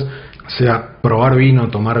que haces, sea probar vino,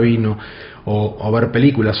 tomar vino, o ver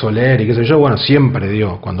películas, o leer y qué sé yo. Bueno, siempre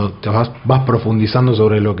digo, cuando te vas profundizando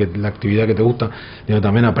sobre la actividad que te gusta, digo,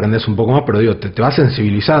 también aprendes un poco más, pero digo, te vas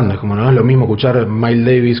sensibilizando. Es como, no es lo mismo escuchar Miles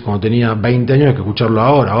Davis cuando tenía 20 años que escucharlo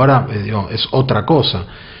ahora, digo, es otra cosa.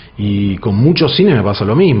 Y con mucho cine me pasa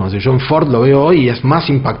lo mismo. Si yo en Ford lo veo hoy y es más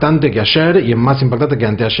impactante que ayer, y es más impactante que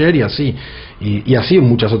anteayer, y así. Y así en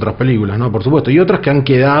muchas otras películas, ¿no? Por supuesto. Y otras que han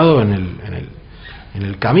quedado en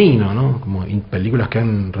el camino, ¿no? Como películas que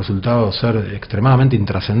han resultado ser extremadamente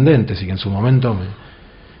intrascendentes y que en su momento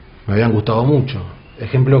me habían gustado mucho.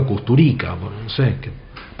 Ejemplo, Kusturica, no sé.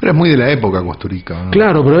 Pero es muy de la época, Kusturica, ¿no?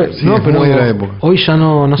 Claro, pero, Sí, no, es pero muy de la época. hoy ya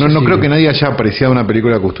no sé No si... creo que nadie haya apreciado una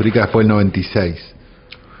película de Kusturica después del 96.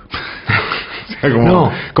 O sea,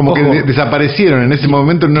 como que ojo, desaparecieron en ese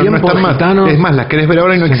momento, no Tiempo están más. Gitano. Es más, las querés ver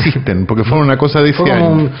ahora y no Sí. existen, porque fueron una cosa de ese Fue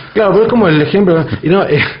como año. claro, pero es como el ejemplo. Y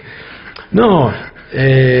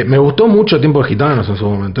me gustó mucho Tiempo de Gitanos en su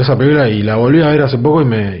momento, esa película, y la volví a ver hace poco y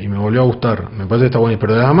me volvió a gustar. Me parece que está buena,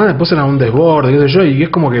 pero además después era un desborde, qué sé yo, y es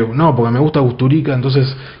como que, no, porque me gusta Kusturica,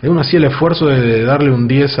 entonces uno hacía el esfuerzo de darle un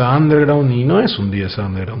 10 a Underground, y no es un 10 a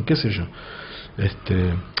Underground, qué sé yo.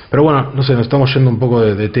 Pero bueno, no sé, nos estamos yendo un poco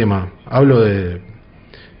de tema. Hablo de...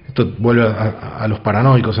 Esto vuelve a los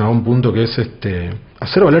paranoicos en algún punto, que es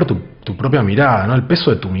hacer valer tu propia mirada, ¿no? El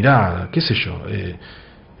peso de tu mirada, qué sé yo.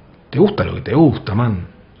 Te gusta lo que te gusta, man.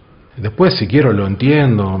 Después, si quiero, lo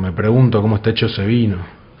entiendo, me pregunto cómo está hecho ese vino.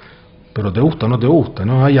 Pero te gusta o no te gusta,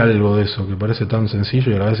 ¿no? Hay algo de eso que parece tan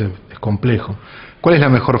sencillo y a la vez es complejo. ¿Cuál es la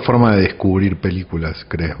mejor forma de descubrir películas,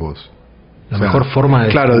 crees vos? La mejor forma de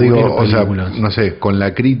claro, descubrir digo, películas. o sea, no sé, con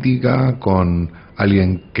la crítica, con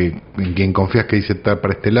alguien en quien confías que dice estar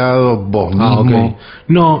para este lado, vos mismo. Ok.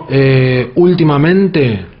 No,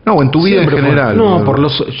 últimamente... No, o en tu vida en siempre general.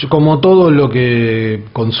 como todo lo que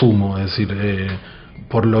consumo, es decir,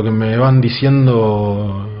 por lo que me van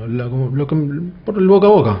diciendo, por el boca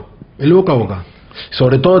a boca,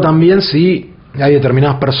 Sobre todo también si hay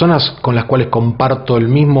determinadas personas con las cuales comparto el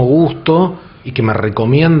mismo gusto y que me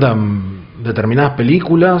recomiendan determinadas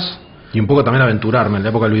películas, y un poco también aventurarme. En la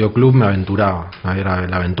época del videoclub me aventuraba, era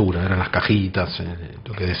la aventura, eran las cajitas,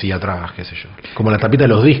 lo que decía atrás, qué sé yo. Como la tapita de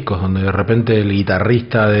los discos, donde de repente el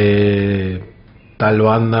guitarrista de tal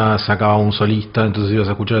banda sacaba un solista, entonces ibas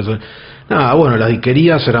a escuchar eso. Nada, bueno, las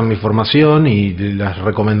disquerías eran mi formación y las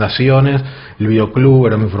recomendaciones, el videoclub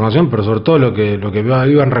era mi formación, pero sobre todo lo que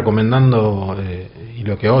iban recomendando, y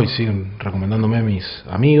lo que hoy siguen recomendándome mis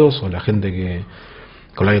amigos o la gente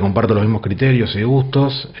con la que comparto los mismos criterios y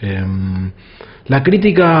gustos. La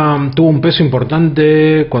crítica tuvo un peso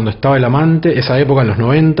importante cuando estaba El Amante, esa época en los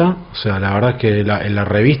 90, o sea, la verdad es que la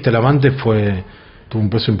revista El Amante tuvo un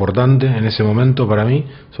peso importante en ese momento para mí,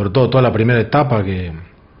 sobre todo toda la primera etapa que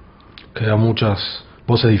da muchas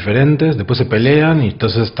poses diferentes, después se pelean y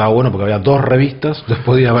entonces estaba bueno porque había 2 revistas, después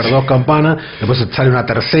podía haber 2 campanas, después sale una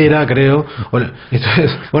tercera, creo. Bueno,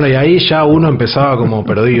 entonces, bueno, y ahí ya uno empezaba como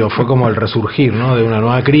perdido, fue como el resurgir, ¿no? De una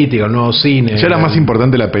nueva crítica, un nuevo cine. Ya era más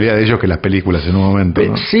importante la pelea de ellos que las películas en un momento,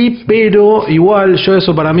 ¿no? Sí, pero igual yo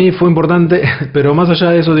eso para mí fue importante, pero más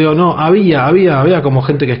allá de eso digo, no, había como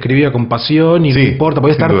gente que escribía con pasión y Sí, no importa,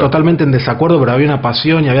 podía sin estar duda. totalmente en desacuerdo, pero había una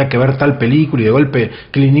pasión y había que ver tal película y de golpe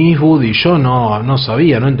Clint Eastwood y yo no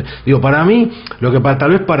sabía, digo, para mí, lo que tal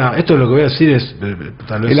vez para, esto es lo que voy a decir es,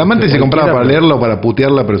 tal vez El amante de se compraba cualquiera, para pero- leerla o para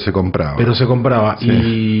putearla, pero se compraba. pero se compraba. Sí.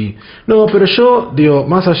 Y no, pero yo digo,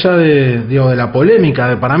 más allá de la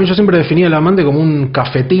polémica, para mí yo siempre definía el amante como un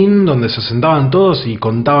cafetín donde se sentaban todos y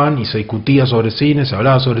contaban y se discutía sobre cine, se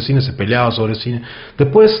hablaba sobre cine, se peleaba sobre cine.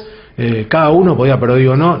 Después cada uno podía, pero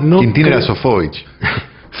digo, no Quintín era creo- Sofovich.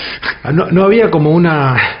 no había como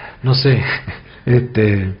una, no sé,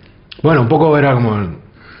 bueno, un poco era como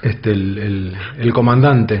el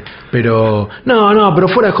comandante, pero pero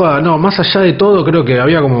fuera de joda, no, más allá de todo creo que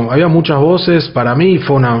había muchas voces. Para mí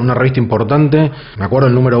fue una revista importante. Me acuerdo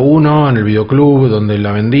el número 1 en el videoclub donde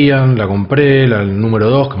la vendían, la compré, el número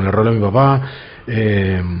 2 que me la regaló mi papá.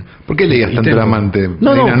 ¿Por qué leías y tanto el tengo. amante?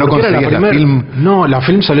 No, Marina, ¿no porque era conseguías la primer- film? No, la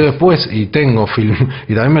film salió después y tengo film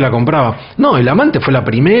y también me la compraba. No, el amante fue la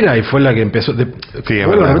primera y fue la que empezó. Sí, es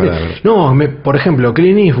vuelvo a verdad, repetir. verdad. No, por ejemplo,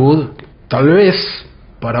 Clint Eastwood, tal vez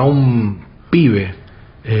para un pibe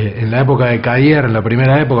en la época de Cahiers, en la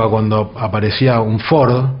primera época cuando aparecía un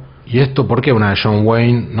Ford, y esto porque una de John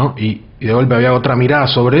Wayne, ¿no? Y de golpe había otra mirada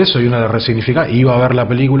sobre eso y una de resignificar, y iba a ver la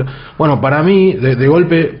película. Bueno, para mí, de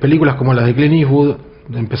golpe, películas como las de Clint Eastwood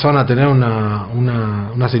empezaron a tener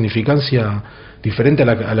una significancia diferente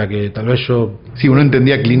a la que tal vez yo... Sí, uno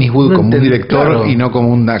entendía a Clint Eastwood No como un entendí, director claro. y no como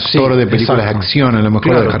un actor Sí, de películas exacto. de acción, a lo mejor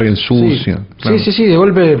Claro, de Harry el Sucio. Sí, Claro. sí, de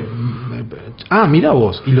golpe... mirá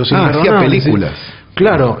vos. Y los Hacía Imperdonables, películas. sí.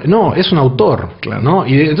 Claro, no, es un autor, Claro. ¿no?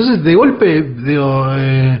 Y entonces de golpe, digo,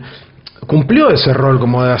 cumplió ese rol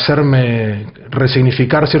como de hacerme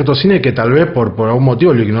resignificar cierto cine que tal vez por algún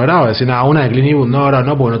motivo lo ignoraba, decir, una de Clint Eastwood, no, ahora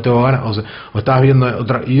no, porque no tengo ganas, o estabas viendo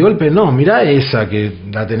otra, y de golpe, no, mirá esa que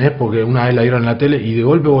la tenés porque una vez la dieron en la tele, y de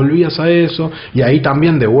golpe volvías a eso, y ahí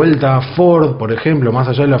también de vuelta a Ford, por ejemplo, más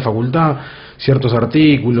allá de la facultad, ciertos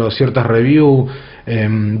artículos, ciertas reviews,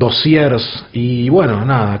 dossiers, y bueno,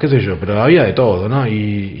 nada, qué sé yo, pero había de todo, ¿no?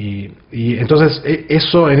 Y entonces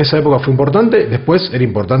eso en esa época fue importante. Después era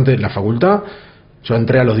importante la facultad. Yo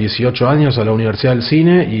entré a los 18 años a la Universidad del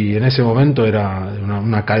Cine y en ese momento era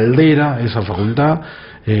una caldera esa facultad.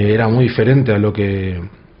 Era muy diferente a lo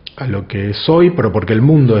que soy, pero porque el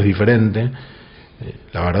mundo es diferente.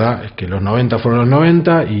 La verdad es que los 90 fueron los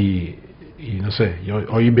 90 y no sé,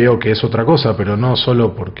 hoy veo que es otra cosa, pero no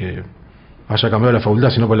solo porque haya cambiado la facultad,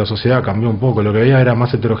 sino porque la sociedad cambió un poco. Lo que había era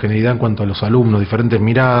más heterogeneidad en cuanto a los alumnos, diferentes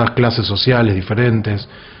miradas, clases sociales diferentes,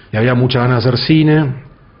 y había mucha ganas de hacer cine,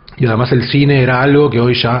 y además el cine era algo que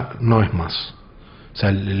hoy ya no es más. O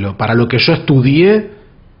sea, para lo que yo estudié,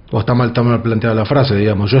 o está mal planteada la frase,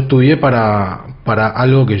 digamos, yo estudié para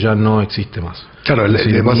algo que ya no existe más. Claro, Es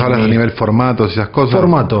decir, vos hablas a nivel formatos y esas cosas.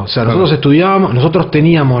 Formato, o sea, Claro. nosotros estudiábamos, nosotros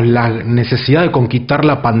teníamos la necesidad de conquistar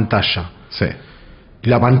la pantalla. Sí. Y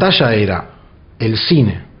la pantalla era el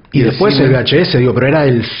cine. Y Y el después cine- el VHS, digo, pero era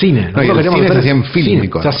el cine. No, y Nosotros el queríamos cine se hacer hacía en fílmico, cine.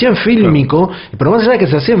 ¿no? Se hacía en fílmico, pero más allá de que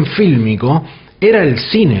se hacía en fílmico, era el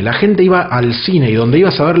cine. La gente iba al cine y donde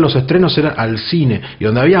ibas a ver los estrenos era al cine. Y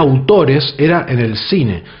donde había autores era en el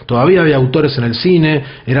cine. Todavía había autores en el cine,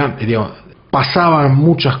 pasaban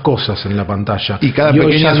muchas cosas en la pantalla. Y cada hoy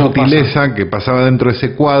pequeña ya no pasa. sutileza que pasaba dentro de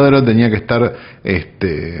ese cuadro tenía que estar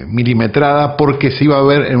milimetrada porque se iba a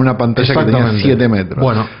ver en una pantalla que tenía Exactamente. 7 metros.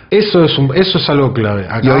 Bueno, eso es algo clave.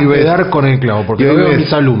 Y Acá hoy de ves- dar con el clavo, porque y lo hoy veo en ves-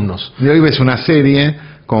 mis alumnos. Y hoy ves una serie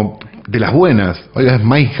como de las buenas. Hoy ves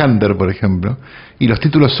Mindhunter, por ejemplo, y los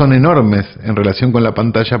títulos son enormes en relación con la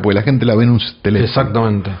pantalla porque la gente la ve en un teléfono.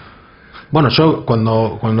 Exactamente. Bueno, yo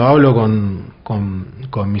cuando hablo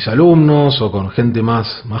con mis alumnos o con gente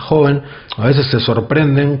más joven, a veces se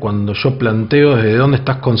sorprenden cuando yo planteo desde dónde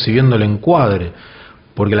estás concibiendo el encuadre.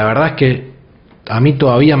 Porque la verdad es que a mí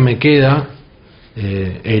todavía me queda,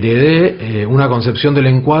 heredé una concepción del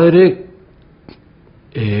encuadre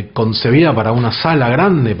concebida para una sala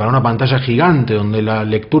grande, para una pantalla gigante, donde la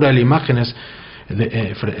lectura de la imagen es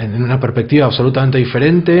en una perspectiva absolutamente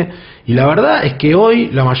diferente. Y la verdad es que hoy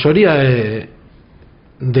la mayoría de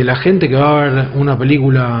la gente que va a ver una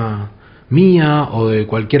película mía o de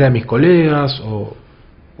cualquiera de mis colegas o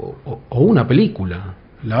una película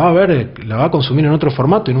la va a ver, la va a consumir en otro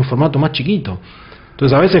formato, en un formato más chiquito.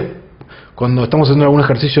 Entonces a veces cuando estamos haciendo algún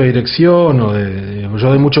ejercicio de dirección, yo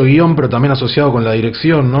doy mucho guión, pero también asociado con la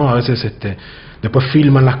dirección, ¿no? A veces después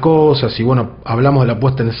filman las cosas y bueno, hablamos de la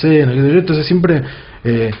puesta en escena, entonces siempre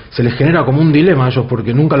se les genera como un dilema a ellos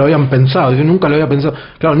porque nunca lo habían pensado. Yo nunca lo había pensado.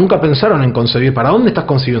 Claro, nunca pensaron en concebir. ¿Para dónde estás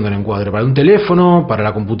concibiendo el encuadre? ¿Para un teléfono? ¿Para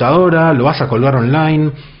la computadora? ¿Lo vas a colgar online?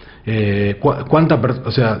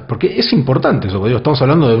 O sea, porque es importante eso, porque digo, estamos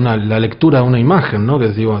hablando de la lectura de una imagen, ¿no? Que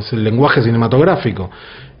digo, es el lenguaje cinematográfico.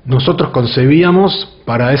 Nosotros concebíamos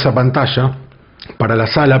para esa pantalla, para la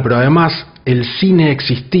sala, pero además el cine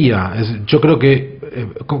existía. Yo creo que,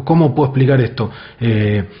 ¿cómo puedo explicar esto?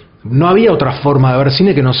 No había otra forma de ver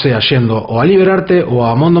cine que no sea yendo o a Liberarte o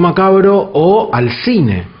a Mundo Macabro o al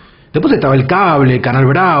cine. Después estaba el cable, Canal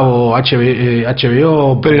Bravo,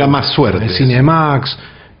 HBO, pero era más suerte. Cinemax.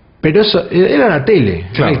 Pero eso era la tele,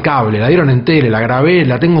 claro. Era el cable, la dieron en tele, la grabé,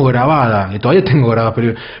 la tengo grabada, todavía tengo grabada,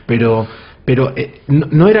 pero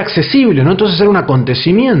no era accesible, ¿no? Entonces era un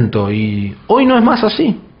acontecimiento y hoy no es más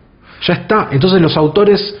así. Ya está. Entonces los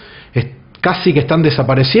autores casi que están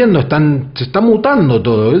desapareciendo, se está mutando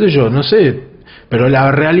todo, yo no sé, pero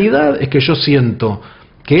la realidad es que yo siento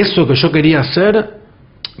que eso que yo quería hacer,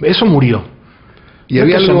 eso murió. Y no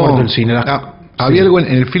había algo el cine, había algo en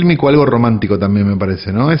el fílmico, algo romántico también me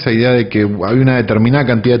parece, ¿no? Esa idea de que había una determinada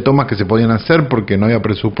cantidad de tomas que se podían hacer porque no había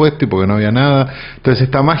presupuesto y porque no había nada. Entonces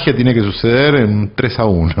esta magia tiene que suceder en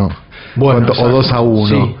 3-1. Bueno, o 2-1,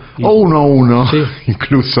 sí, o 1-1, sí.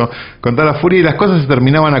 Incluso, con toda la furia, y las cosas se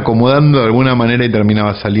terminaban acomodando de alguna manera y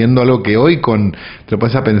terminaba saliendo algo que hoy, te lo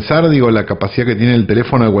pones a pensar, digo, la capacidad que tiene el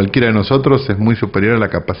teléfono de cualquiera de nosotros es muy superior a la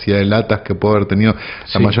capacidad de latas que puede haber tenido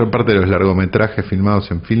la mayor parte de los largometrajes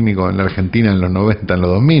filmados en fílmico en la Argentina en los 90, en los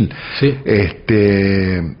 2000. Sí.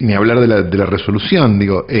 Ni hablar de la resolución,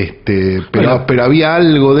 digo, pero había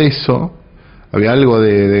algo de eso. Había algo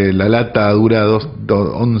de la lata dura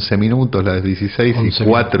 11 minutos, la de 16 y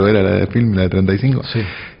 4 era la de film, la de 35, sí.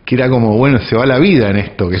 Que era como, bueno, se va la vida en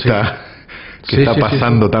esto que está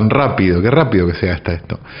pasando tan rápido, qué rápido que se gasta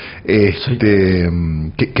esto. Que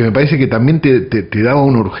me parece que también te daba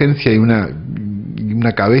una urgencia y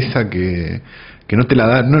una cabeza que no te la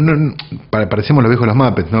da, parecemos los viejos los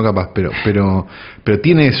Muppets, ¿no? Capaz, pero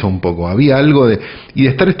tiene eso un poco, había algo de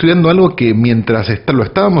estar estudiando algo que mientras lo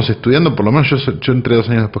estábamos estudiando, por lo menos yo entré 2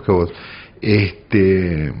 años después que vos,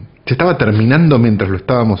 se estaba terminando mientras lo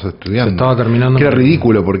estábamos estudiando. Se estaba terminando. Que era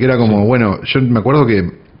ridículo, porque era como, bueno, yo me acuerdo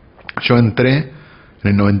que yo entré en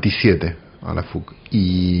el 97 a la FUC,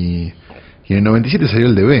 y en el 97 salió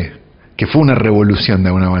el DB, que fue una revolución de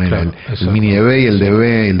alguna manera, claro, el mini DV y el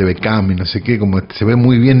DV, el DV Cam y no sé qué, como se ve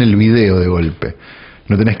muy bien el video de golpe.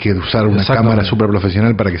 No tenés que usar una cámara súper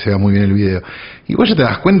profesional para que se vea muy bien el video. Y vos ya te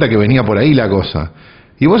das cuenta que venía por ahí la cosa.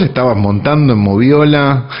 Y vos estabas montando en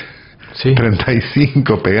Moviola,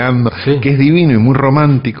 35, pegando, que es divino y muy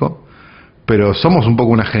romántico, pero somos un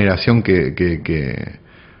poco una generación que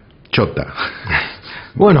chota.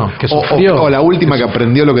 Bueno, que sufrió. O la última que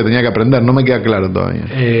aprendió lo que tenía que aprender, no me queda claro todavía.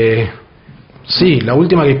 Sí, la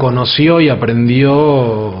última que conoció y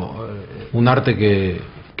aprendió un arte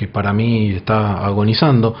que para mí está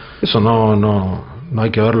agonizando. Eso no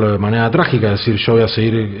hay que verlo de manera trágica, es decir, yo voy a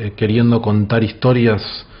seguir queriendo contar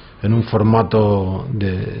historias en un formato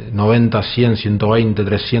de 90, 100, 120,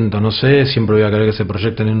 300, no sé, siempre voy a querer que se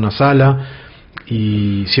proyecten en una sala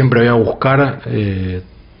y siempre voy a buscar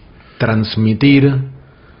transmitir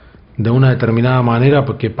de una determinada manera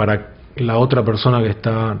porque para la otra persona que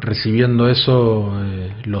está recibiendo eso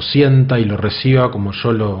lo sienta y lo reciba como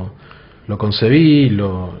yo lo concebí y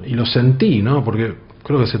lo sentí, ¿no? Porque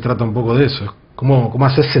creo que se trata un poco de eso. ¿Cómo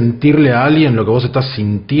hacer sentirle a alguien lo que vos estás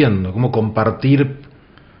sintiendo? ¿Cómo compartir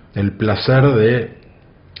el placer de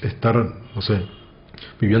estar, no sé,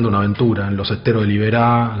 viviendo una aventura en los esteros de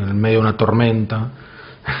Liberá, en el medio de una tormenta?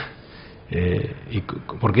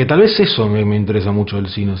 Porque tal vez eso me interesa mucho del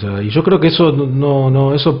cine, o sea, y yo creo que eso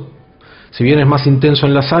eso, si bien es más intenso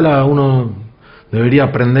en la sala, uno debería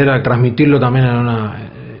aprender a transmitirlo también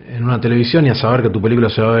en una televisión y a saber que tu película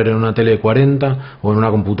se va a ver en una tele de 40 o en una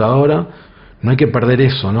computadora. No hay que perder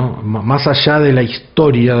eso, ¿no? Más allá de la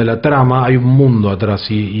historia, de la trama, hay un mundo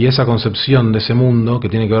atrás y esa concepción de ese mundo que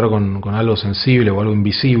tiene que ver con algo sensible o algo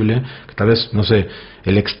invisible, que tal vez, no sé,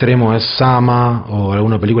 el extremo es Sama o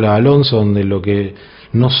alguna película de Alonso, donde lo que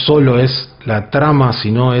no solo es la trama,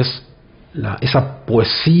 sino es esa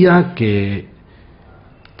poesía que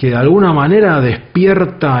de alguna manera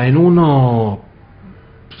despierta en uno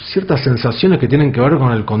ciertas sensaciones que tienen que ver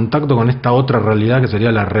con el contacto con esta otra realidad que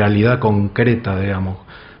sería la realidad concreta, digamos.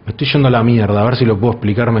 Me estoy yendo a la mierda, a ver si lo puedo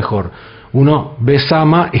explicar mejor. uno ve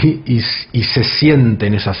Sama y se siente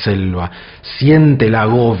en esa selva, siente el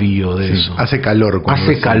agobio de eso. Hace calor.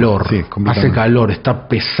 Hace calor, sí, hace calor, está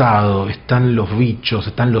pesado, están los bichos,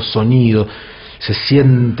 están los sonidos, se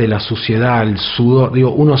siente la suciedad, el sudor,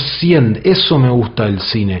 digo, uno siente, eso me gusta del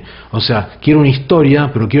cine. O sea, quiero una historia,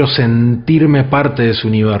 pero quiero sentirme parte de ese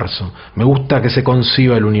universo. Me gusta que se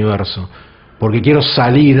conciba el universo. Porque quiero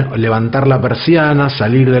salir, levantar la persiana,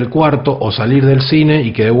 salir del cuarto o salir del cine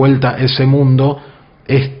y que de vuelta ese mundo,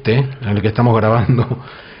 en el que estamos grabando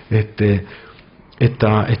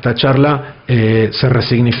esta charla, se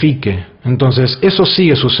resignifique. Entonces, eso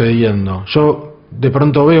sigue sucediendo. Yo de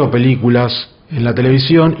pronto veo películas en la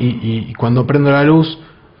televisión y cuando prendo la luz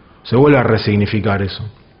se vuelve a resignificar eso.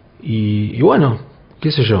 Y bueno,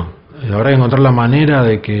 qué sé yo, habrá que encontrar la manera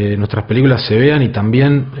de que nuestras películas se vean y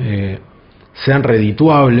también sean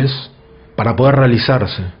redituables para poder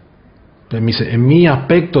realizarse. En mi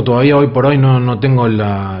aspecto todavía hoy por hoy no tengo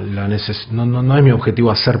no es mi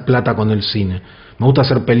objetivo hacer plata con el cine. Me gusta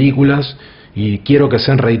hacer películas y quiero que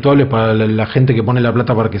sean redituables para la gente que pone la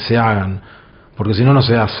plata para que se hagan, porque si no, no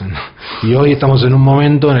se hacen. Y hoy estamos en un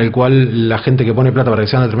momento en el cual la gente que pone plata para que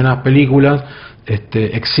se hagan determinadas películas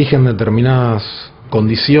exigen determinadas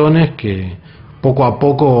condiciones que poco a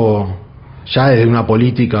poco, ya desde una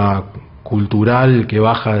política cultural que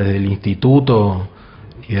baja desde el instituto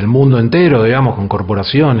y del mundo entero, digamos, con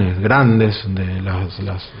corporaciones grandes, de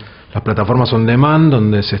las plataformas on demand,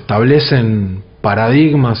 donde se establecen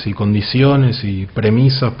paradigmas y condiciones y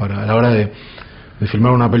premisas para a la hora de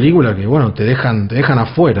filmar una película que, bueno, te dejan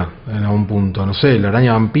afuera en algún punto. No sé, La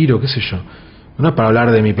araña vampiro, qué sé yo. No es para hablar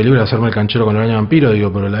de mi película, hacerme el canchero con La araña vampiro,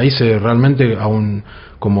 digo, pero la hice realmente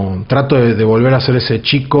como trato de volver a ser ese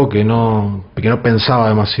chico que no pensaba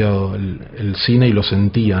demasiado el cine y lo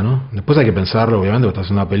sentía, ¿no? Después hay que pensarlo, obviamente, porque estás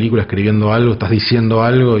haciendo una película, escribiendo algo, estás diciendo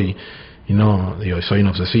algo y no, digo, soy un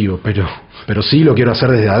obsesivo, pero sí lo quiero hacer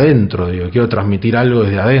desde adentro, digo, quiero transmitir algo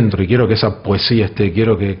desde adentro y quiero que esa poesía esté,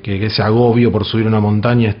 quiero que ese agobio por subir una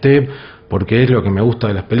montaña esté, porque es lo que me gusta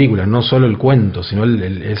de las películas, no solo el cuento, sino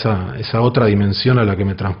esa otra dimensión a la que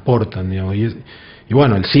me transportan, digamos, y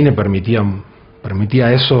bueno, el cine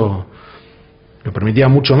permitía eso, lo permitía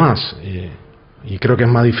mucho más, y creo que es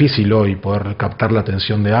más difícil hoy poder captar la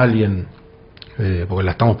atención de alguien, porque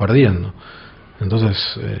la estamos perdiendo.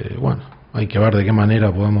 Entonces, bueno, hay que ver de qué manera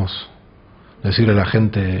podemos decirle a la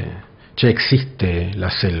gente, che, existe la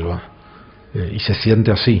selva, y se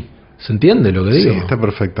siente así. ¿Se entiende lo que digo? Sí, está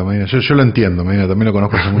perfecto, Medina. Yo lo entiendo, Medina, también lo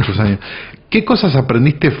conozco hace muchos años. ¿Qué cosas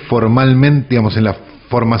aprendiste formalmente, digamos, en la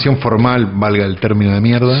formación formal, valga el término de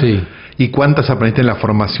mierda? Sí. ¿Y cuántas aprendiste en la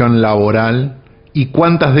formación laboral? ¿Y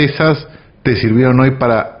cuántas de esas te sirvieron hoy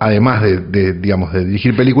para, además de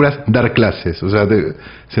dirigir películas, dar clases? O sea,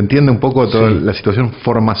 ¿se entiende un poco toda la situación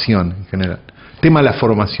formación en general? Tema de la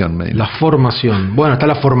formación, Medina. La formación. Bueno, está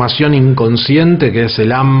la formación inconsciente, que es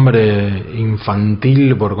el hambre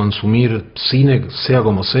infantil por consumir cine, sea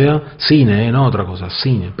como sea. Cine, no otra cosa.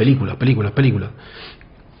 Cine, películas.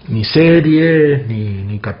 Ni series,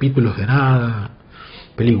 ni capítulos de nada.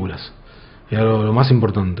 Películas. Y lo más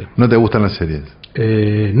importante. ¿No te gustan las series?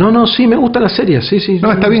 No, sí, me gustan las series, sí.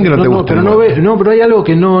 No, está bien que no te gusten. Pero hay algo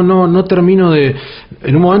que no termino de...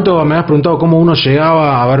 En un momento me has preguntado cómo uno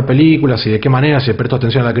llegaba a ver películas y de qué manera, si prestó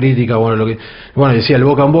atención a la crítica, decía el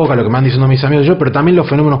boca en boca, lo que me han diciendo mis amigos, pero también los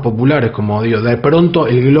fenómenos populares, como digo, de pronto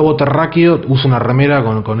el globo terráqueo usa una remera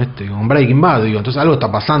con Breaking Bad, digo, entonces algo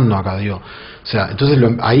está pasando acá, digo. O sea, entonces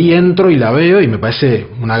ahí entro y la veo y me parece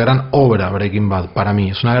una gran obra Breaking Bad, para mí,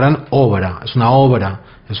 es una gran obra, es una obra,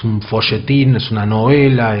 es un folletín, es una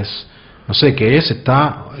novela, no sé qué es,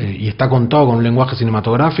 está contado con un lenguaje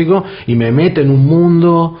cinematográfico y me mete en un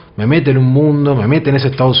mundo, me mete en ese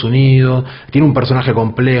Estados Unidos, tiene un personaje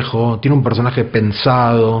complejo, tiene un personaje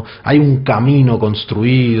pensado, hay un camino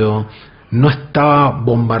construido, no estaba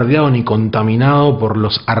bombardeado ni contaminado por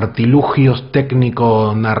los artilugios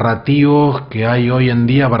técnicos narrativos que hay hoy en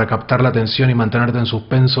día para captar la atención y mantenerte en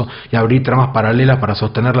suspenso y abrir tramas paralelas para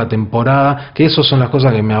sostener la temporada, que esas son las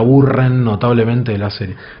cosas que me aburren notablemente de la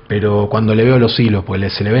serie. Pero cuando le veo los hilos, porque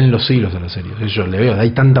se le ven los hilos a la serie, yo le veo,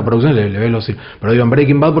 hay tanta producción, le veo los hilos. Pero digo, en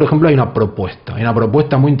Breaking Bad, por ejemplo, hay una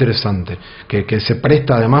propuesta muy interesante, que se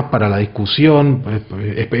presta además para la discusión,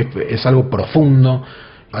 es algo profundo.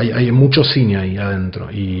 Hay mucho cine ahí adentro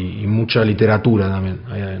y mucha literatura también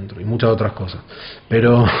ahí adentro y muchas otras cosas,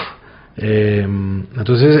 pero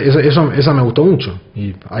entonces esa me gustó mucho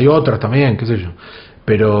y hay otras también, qué sé yo,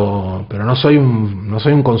 pero no soy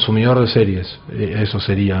un consumidor de series, eso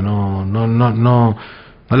sería, no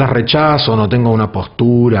las rechazo, no tengo una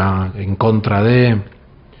postura en contra de,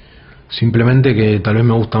 Simplemente que tal vez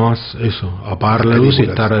me gusta más eso, apagar la luz y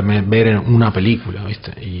ver en una película,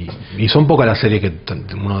 ¿viste? Y son pocas las series que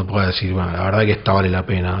uno puede decir, bueno, la verdad que esta vale la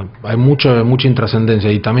pena. Hay mucha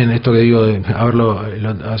intrascendencia, y también esto que digo de haberlo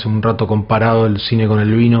hace un rato comparado el cine con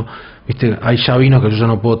el vino, ¿viste? Hay ya vinos que yo ya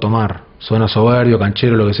no puedo tomar. Suena soberbio,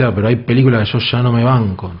 canchero, lo que sea, pero hay películas que yo ya no me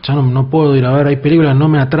banco, ya no puedo ir a ver, hay películas que no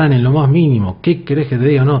me atraen en lo más mínimo. ¿Qué querés que te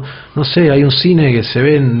diga? No sé, hay un cine que se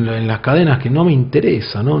ve en las cadenas que no me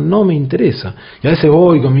interesa, no me interesa. Y a veces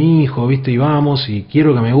voy con mi hijo, ¿viste? Y vamos, y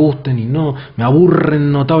quiero que me gusten, y no, me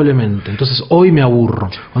aburren notablemente. Entonces hoy me aburro,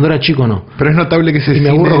 cuando era chico no. Pero es notable que ese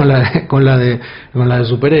cine... me aburro con la de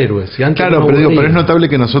superhéroes. Y antes claro, pero es notable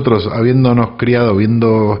que nosotros, habiéndonos criado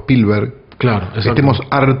viendo Spielberg, claro, estemos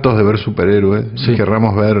hartos de ver superhéroes, sí, y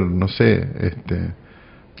querramos ver, no sé,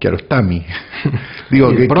 Kiarostami. Digo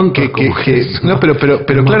que no,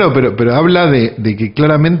 pero claro, pero habla de que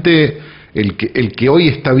claramente el que hoy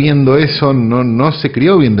está viendo eso no se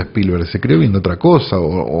crió viendo Spielberg, se crió viendo otra cosa,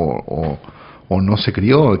 o no se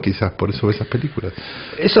crió, quizás por eso ve esas películas.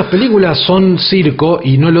 Esas películas son circo,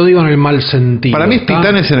 y no lo digo en el mal sentido. Para mí es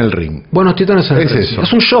Titanes en el ring. Bueno, Titanes en el ring. Eso.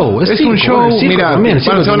 Es un show. Es circo, un show. Mira, se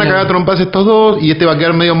van a cagar trompas estos dos, y este va a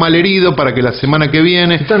quedar medio mal herido para que la semana que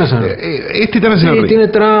viene... Titanes en es Titanes en el ring. Tiene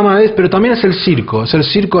trama, pero también es el circo. Es el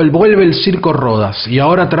circo, vuelve el circo Rodas, y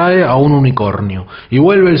ahora trae a un unicornio. Y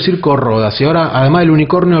vuelve el circo Rodas, y ahora además el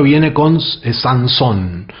unicornio viene con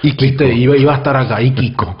Sansón. Y Kiko. Y va a estar acá, y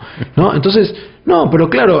Kiko, ¿no? Entonces... No, pero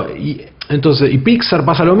claro, y Pixar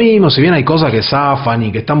pasa lo mismo, si bien hay cosas que zafan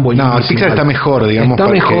y que están buenísimas. No, Pixar está mejor, digamos.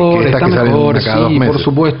 Está mejor, sí, por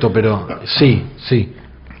supuesto, pero sí.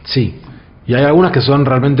 Y hay algunas que son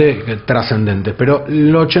realmente trascendentes, pero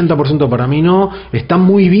el 80% para mí no, está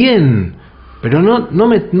muy bien, pero no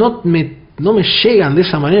me llegan de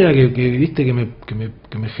esa manera que viste que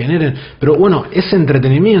me generen. Pero bueno, es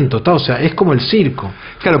entretenimiento, o sea, es como el circo.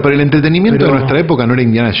 Claro, pero el entretenimiento de nuestra época no era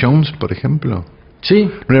Indiana Jones, por ejemplo. Sí.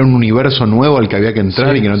 No era un universo nuevo al que había que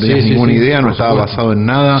entrar, y que no tenías ninguna idea, no estaba basado en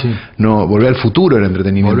nada. Sí. No, Volver al Futuro era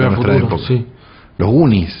entretenimiento de nuestra época. Sí. Los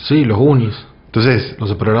Goonies. Sí, los Goonies. Entonces,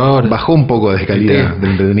 los exploradores. Bajó un poco de calidad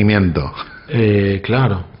del entretenimiento.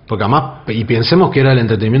 Claro. Porque además, y pensemos que era el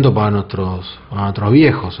entretenimiento para nuestros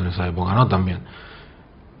viejos en esa época, ¿no? También.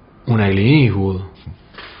 Una de Clint Eastwood.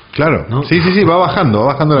 Claro, ¿no? Sí, va bajando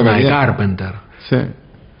la calidad. Una de Carpenter. Sí.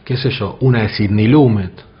 Qué sé yo, una de Sidney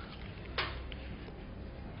Lumet.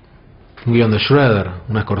 Un guion de Schroeder,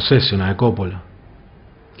 una Scorsese, una de Coppola.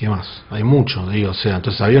 ¿Qué más? Hay mucho, digo, o sea,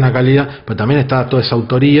 entonces había una calidad, pero también está toda esa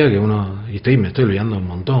autoría que uno, me estoy olvidando un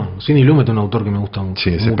montón. Sidney Lumet es un autor que me gusta mucho.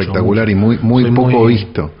 Sí, es mucho, espectacular mucho. Y muy poco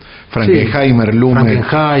visto. Frankenheimer, Lumet,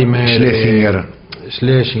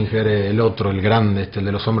 Schlesinger, el otro, el grande, el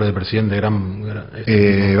de los hombres de presidente,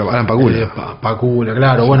 Alan Pakula. Pakula,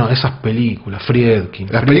 claro, bueno, esas películas, Friedkin.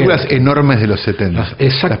 Las películas enormes de los 70.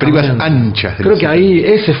 Las películas anchas de Creo los que 70. Ahí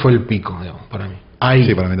ese fue el pico, digamos, para mí. Ahí.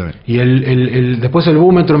 Sí, para mí también. Y después el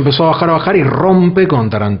búmetro empezó a bajar y rompe con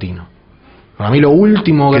Tarantino. Para mí lo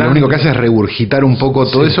último lo único que hace es regurgitar un poco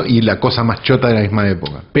todo eso, y la cosa más chota de la misma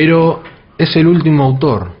época. Pero es el último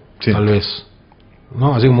autor, tal vez.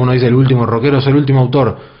 ¿No? Así como uno dice el último rockero, es el último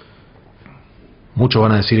autor. Muchos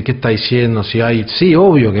van a decir, ¿qué está diciendo? Si hay... Sí,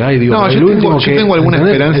 obvio que hay. Digo, no, yo tengo alguna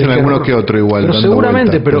esperanza en alguno que otro igual. Pero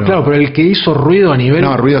seguramente, pero claro, pero el que hizo ruido a nivel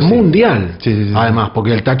mundial. Sí. Además,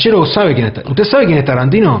 porque el tachero sabe quién es. ¿Usted sabe quién es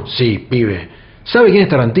Tarantino? Sí, pibe. ¿Sabe quién es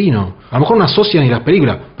Tarantino? A lo mejor no asocia ni las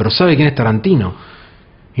películas, pero sabe quién es Tarantino.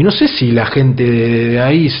 Y no sé si la gente de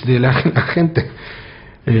ahí, la gente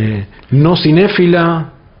no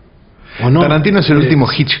cinéfila o no. Tarantino es el último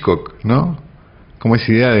Hitchcock, ¿no? Como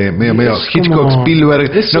esa idea de medio Hitchcock,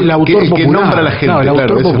 Spielberg, es el autor popular, que nombra a la gente, claro, el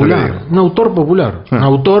autor popular, un autor popular, un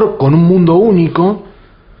autor con un mundo único,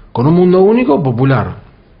 popular.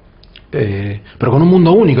 Pero con un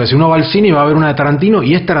mundo único, es decir, uno va al cine y va a ver una de Tarantino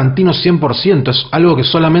y es Tarantino 100%, es algo que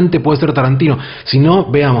solamente puede ser Tarantino. Si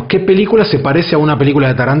no, veamos, ¿qué película se parece a una película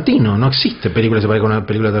de Tarantino? No existe película que se parezca a una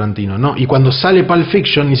película de Tarantino, no. Y cuando sale Pulp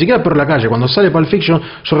Fiction, ni siquiera por la calle, cuando sale Pulp Fiction,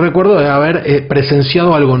 yo recuerdo de haber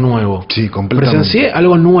presenciado algo nuevo. Sí, completamente. Presencié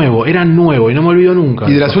algo nuevo, era nuevo y no me olvido nunca.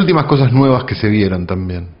 Y de las últimas cosas nuevas que se vieron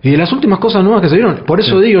también. Y de las últimas cosas nuevas que se vieron, por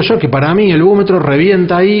eso digo yo que para mí el búmetro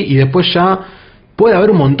revienta ahí y después ya... Puede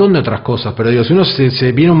haber un montón de otras cosas, pero digo, si uno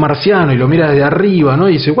se viene un marciano y lo mira desde arriba, ¿no?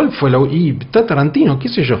 Y dice, ¿cuál fue y está Tarantino, qué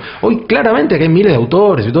sé yo. Hoy claramente que hay miles de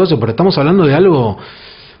autores y todo eso, pero estamos hablando de algo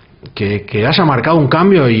que haya marcado un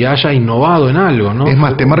cambio y haya innovado en algo, ¿no? Es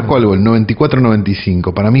más, te marco algo, el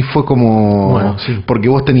 94-95. Para mí fue como... Bueno, sí. Porque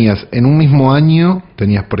vos tenías, en un mismo año,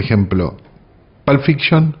 tenías, por ejemplo, Pulp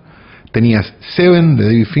Fiction, tenías Seven de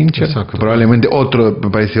David Fincher, Exacto. que probablemente me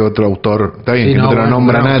parece otro autor, está bien Sí, que no te lo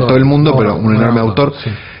nombra nada de autor, todo el mundo, no, pero un enorme autor. Sí.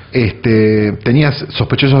 Tenías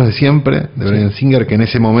Sospechosos de Siempre de Bryan Singer, que en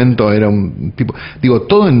ese momento era un tipo, digo,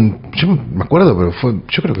 todo yo me acuerdo, pero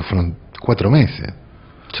yo creo que fueron 4 meses.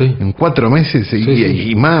 Sí. En 4 meses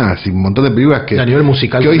y más, y un montón de películas que a nivel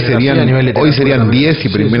musical, que hoy fotografía, serían a nivel literatura hoy serían también. 10 y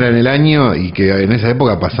primera en el año, y que en esa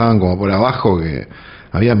época pasaban como por abajo, que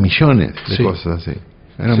había millones de cosas así.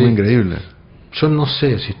 Era muy increíble. Yo no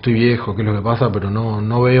sé si estoy viejo, qué es lo que pasa, pero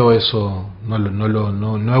no veo eso,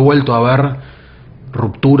 no he vuelto a ver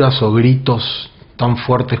rupturas o gritos tan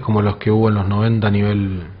fuertes como los que hubo en los 90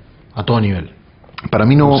 a todo nivel. Para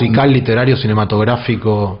mí no, musical, literario,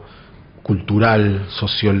 cinematográfico, cultural,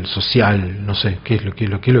 social, no sé, ¿qué es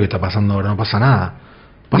lo que está pasando ahora? No pasa nada.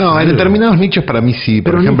 No, en determinados nichos para mí sí,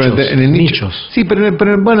 por ejemplo, nichos, en el nicho. nichos. Sí,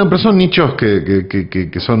 pero son nichos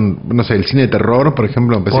que son, no sé, el cine de terror, por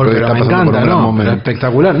ejemplo, empecé que Pero está me pasando por un encanta, gran ¿no? momento. Pero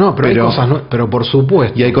espectacular, no, pero hay cosas, pero por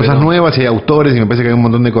supuesto. Y hay cosas nuevas y hay autores, y me parece que hay un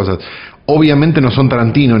montón de cosas. Obviamente no son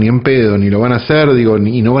Tarantino ni en pedo, ni lo van a hacer, digo,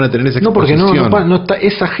 y no van a tener esa exposición. No, porque no está,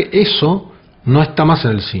 eso no está más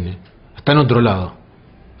en el cine, está en otro lado.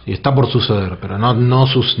 Y está por suceder, pero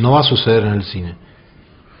no va a suceder en el cine.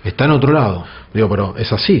 Está en otro lado. Digo, pero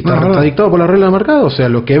es así, está dictado por la regla del mercado. O sea,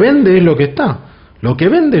 lo que vende es lo que está. Lo que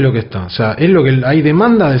vende es lo que está. O sea, es lo que hay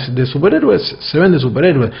demanda de superhéroes, se vende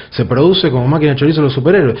superhéroes, se produce como máquina de chorizo los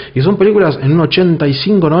superhéroes. Y son películas en un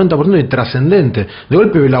 85-90% de trascendente. De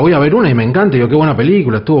golpe la voy a ver una y me encanta, y digo, qué buena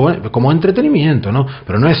película, estuvo buena, como entretenimiento, ¿no?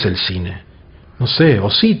 Pero no es el cine. No sé, o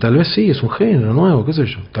sí, tal vez sí, es un género nuevo, qué sé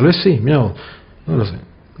yo. Tal vez sí, mirá vos, no lo sé.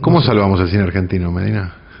 ¿Cómo salvamos el cine argentino,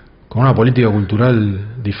 Medina? Con una política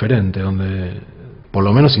cultural diferente, donde por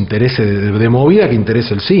lo menos interese de movida, que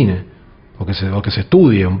interese el cine, o que se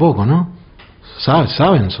estudie un poco, ¿no?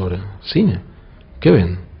 Saben sobre cine. ¿Qué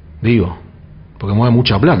ven? Digo, porque mueve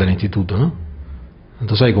mucha plata el instituto, ¿no?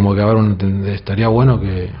 Entonces hay como que estaría bueno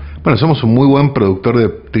que... Bueno, somos un muy buen productor de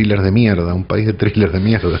thrillers de mierda, un país de thrillers de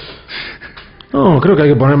mierda. No, creo que hay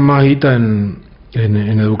que poner más guita en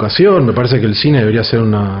educación. Me parece que el cine debería ser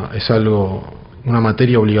una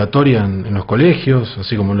materia obligatoria en los colegios,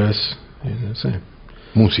 así como lo es, no sé.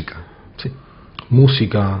 Música. Sí.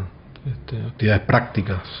 Música, actividades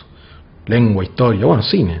prácticas, lengua, historia, bueno,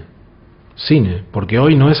 cine, porque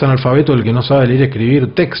hoy no es analfabeto el que no sabe leer y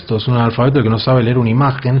escribir textos, es un analfabeto el que no sabe leer una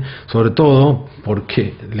imagen, sobre todo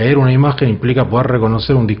porque leer una imagen implica poder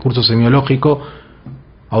reconocer un discurso semiológico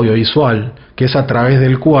audiovisual, que es a través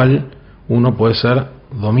del cual uno puede ser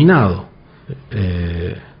dominado.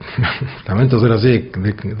 Lamento ser así,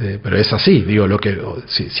 pero es así, digo,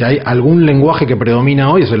 si hay algún lenguaje que predomina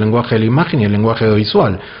hoy es el lenguaje de la imagen y el lenguaje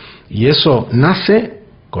audiovisual, y eso nace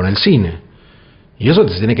con el cine, y eso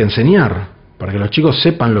se tiene que enseñar para que los chicos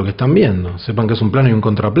sepan lo que están viendo, sepan que es un plano y un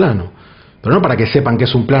contraplano, pero no para que sepan que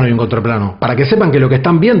es un plano y un contraplano, para que sepan que lo que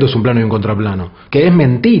están viendo es un plano y un contraplano, que es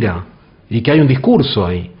mentira y que hay un discurso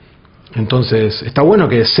ahí. Entonces está bueno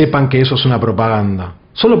que sepan que eso es una propaganda,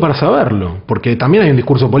 solo para saberlo, porque también hay un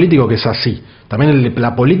discurso político que es así, también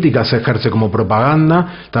la política se ejerce como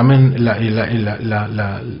propaganda, también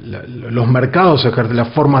los mercados se ejercen, las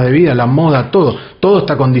formas de vida, la moda, todo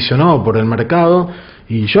está condicionado por el mercado,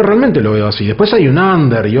 y yo realmente lo veo así. Después hay un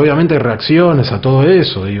under y obviamente hay reacciones a todo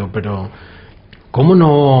eso, digo, pero ¿cómo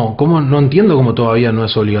no entiendo cómo todavía no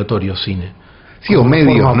es obligatorio cine? Sí, o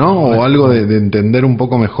medios, ¿no? O algo de entender un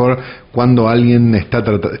poco mejor cuando alguien está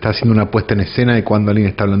haciendo una puesta en escena y cuando alguien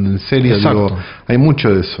está hablando en serio. Digo, hay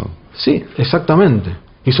mucho de eso. Sí, exactamente.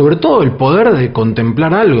 Y sobre todo el poder de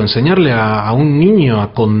contemplar algo, enseñarle a un niño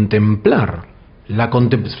a contemplar.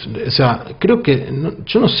 O sea, creo que,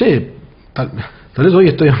 yo no sé, tal vez hoy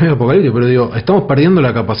estoy medio apocalíptico, pero digo, estamos perdiendo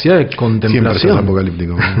la capacidad de contemplación. Siempre es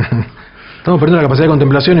apocalíptico. Estamos perdiendo la capacidad de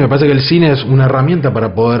contemplación, y me parece que el cine es una herramienta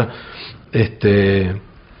para poder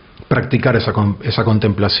practicar esa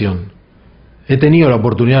contemplación. He tenido la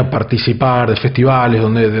oportunidad de participar de festivales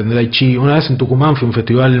donde hay chicos. Una vez en Tucumán fue un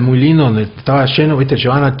festival muy lindo donde estaba lleno, viste,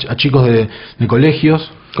 llevaban a chicos de colegios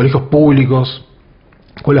públicos,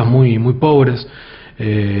 escuelas muy pobres.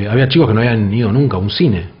 Había chicos que no habían ido nunca a un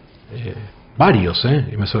cine, varios,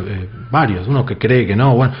 varios, uno que cree que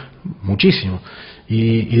no, bueno, muchísimo.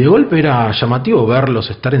 Y de golpe era llamativo verlos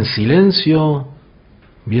estar en silencio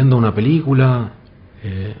viendo una película,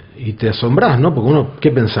 y te asombrás, ¿no? Porque uno,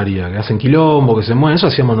 ¿qué pensaría? Que hacen quilombo, que se mueven. Eso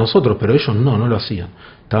hacíamos nosotros, pero ellos no lo hacían.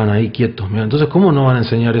 Estaban ahí quietos. Mirá. Entonces, ¿cómo no van a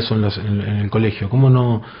enseñar eso en el colegio? ¿Cómo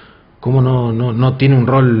no tiene un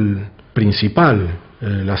rol principal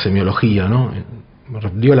la semiología, ¿no?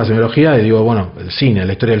 digo la semiología y digo, bueno, el cine,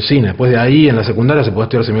 la historia del cine. Después de ahí, en la secundaria se puede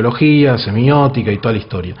estudiar semiología, semiótica y toda la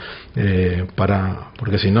historia.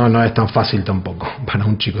 Porque si no, no es tan fácil tampoco para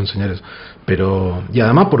un chico enseñar eso. Pero, y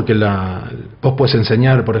además porque vos puedes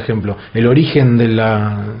enseñar, por ejemplo, el origen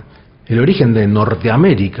de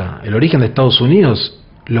Norteamérica, el origen de Estados Unidos,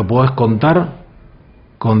 lo podés contar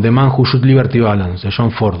con The Man Who Shot Liberty Balance, de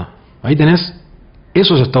John Ford. Ahí tenés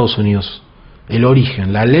esos Estados Unidos, el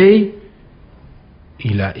origen, la ley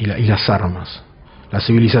y las armas, la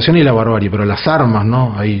civilización y la barbarie, pero las armas,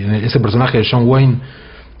 ¿no? Ahí, ese personaje de John Wayne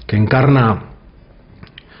que encarna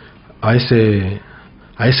a ese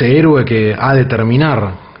héroe que ha de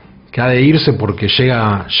terminar, que ha de irse porque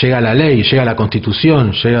llega la ley, llega la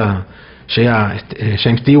Constitución, llega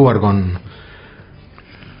James Stewart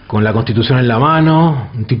con la Constitución en la mano,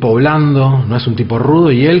 un tipo blando, no es un tipo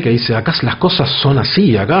rudo, y él que dice, acá las cosas son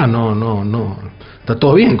así, acá no, está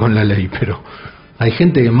todo bien con la ley, pero hay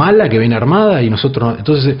gente mala que viene armada y nosotros,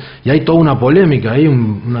 entonces, y hay toda una polémica, hay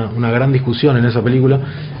una gran discusión en esa película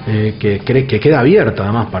que queda abierta,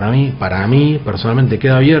 además para mí personalmente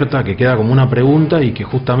queda abierta, que queda como una pregunta y que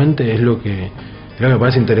justamente es lo que me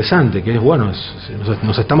parece interesante, que es bueno,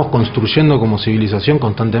 nos estamos construyendo como civilización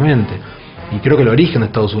constantemente. Y creo que el origen de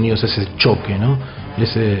Estados Unidos es ese choque, ¿no?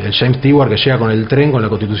 El James Stewart que llega con el tren, con la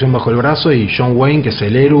Constitución bajo el brazo, y John Wayne que es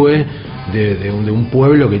el héroe de un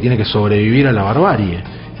pueblo que tiene que sobrevivir a la barbarie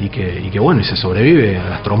y que bueno, y se sobrevive a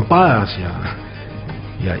las trompadas y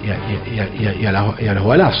a los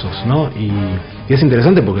balazos, ¿no? Y es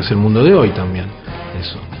interesante porque es el mundo de hoy también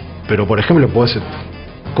eso. Pero por ejemplo podés,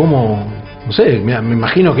 ¿cómo? No sé, me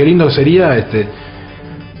imagino qué lindo sería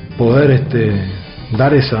poder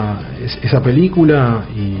dar esa película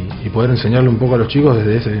y poder enseñarle un poco a los chicos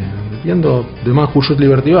viendo The Man Who Shot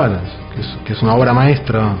Liberty Balance, que es una obra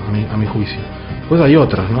maestra a mi juicio. Pues hay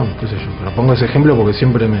otras, ¿no? Qué sé yo, pero pongo ese ejemplo porque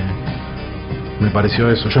siempre me pareció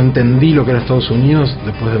eso. Yo entendí lo que era Estados Unidos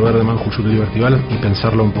después de ver The Man Who Shot Liberty Balance y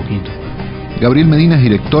pensarlo un poquito. Gabriel Medina es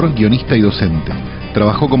director, guionista y docente.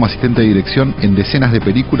 Trabajó como asistente de dirección en decenas de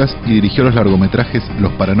películas y dirigió los largometrajes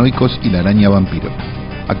Los Paranoicos y La Araña Vampiro.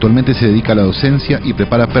 Actualmente se dedica a la docencia y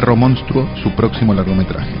prepara Perro Monstruo, su próximo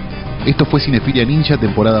largometraje. Esto fue Cinefilia Ninja,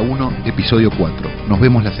 temporada 1, episodio 4. Nos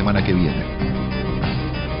vemos la semana que viene.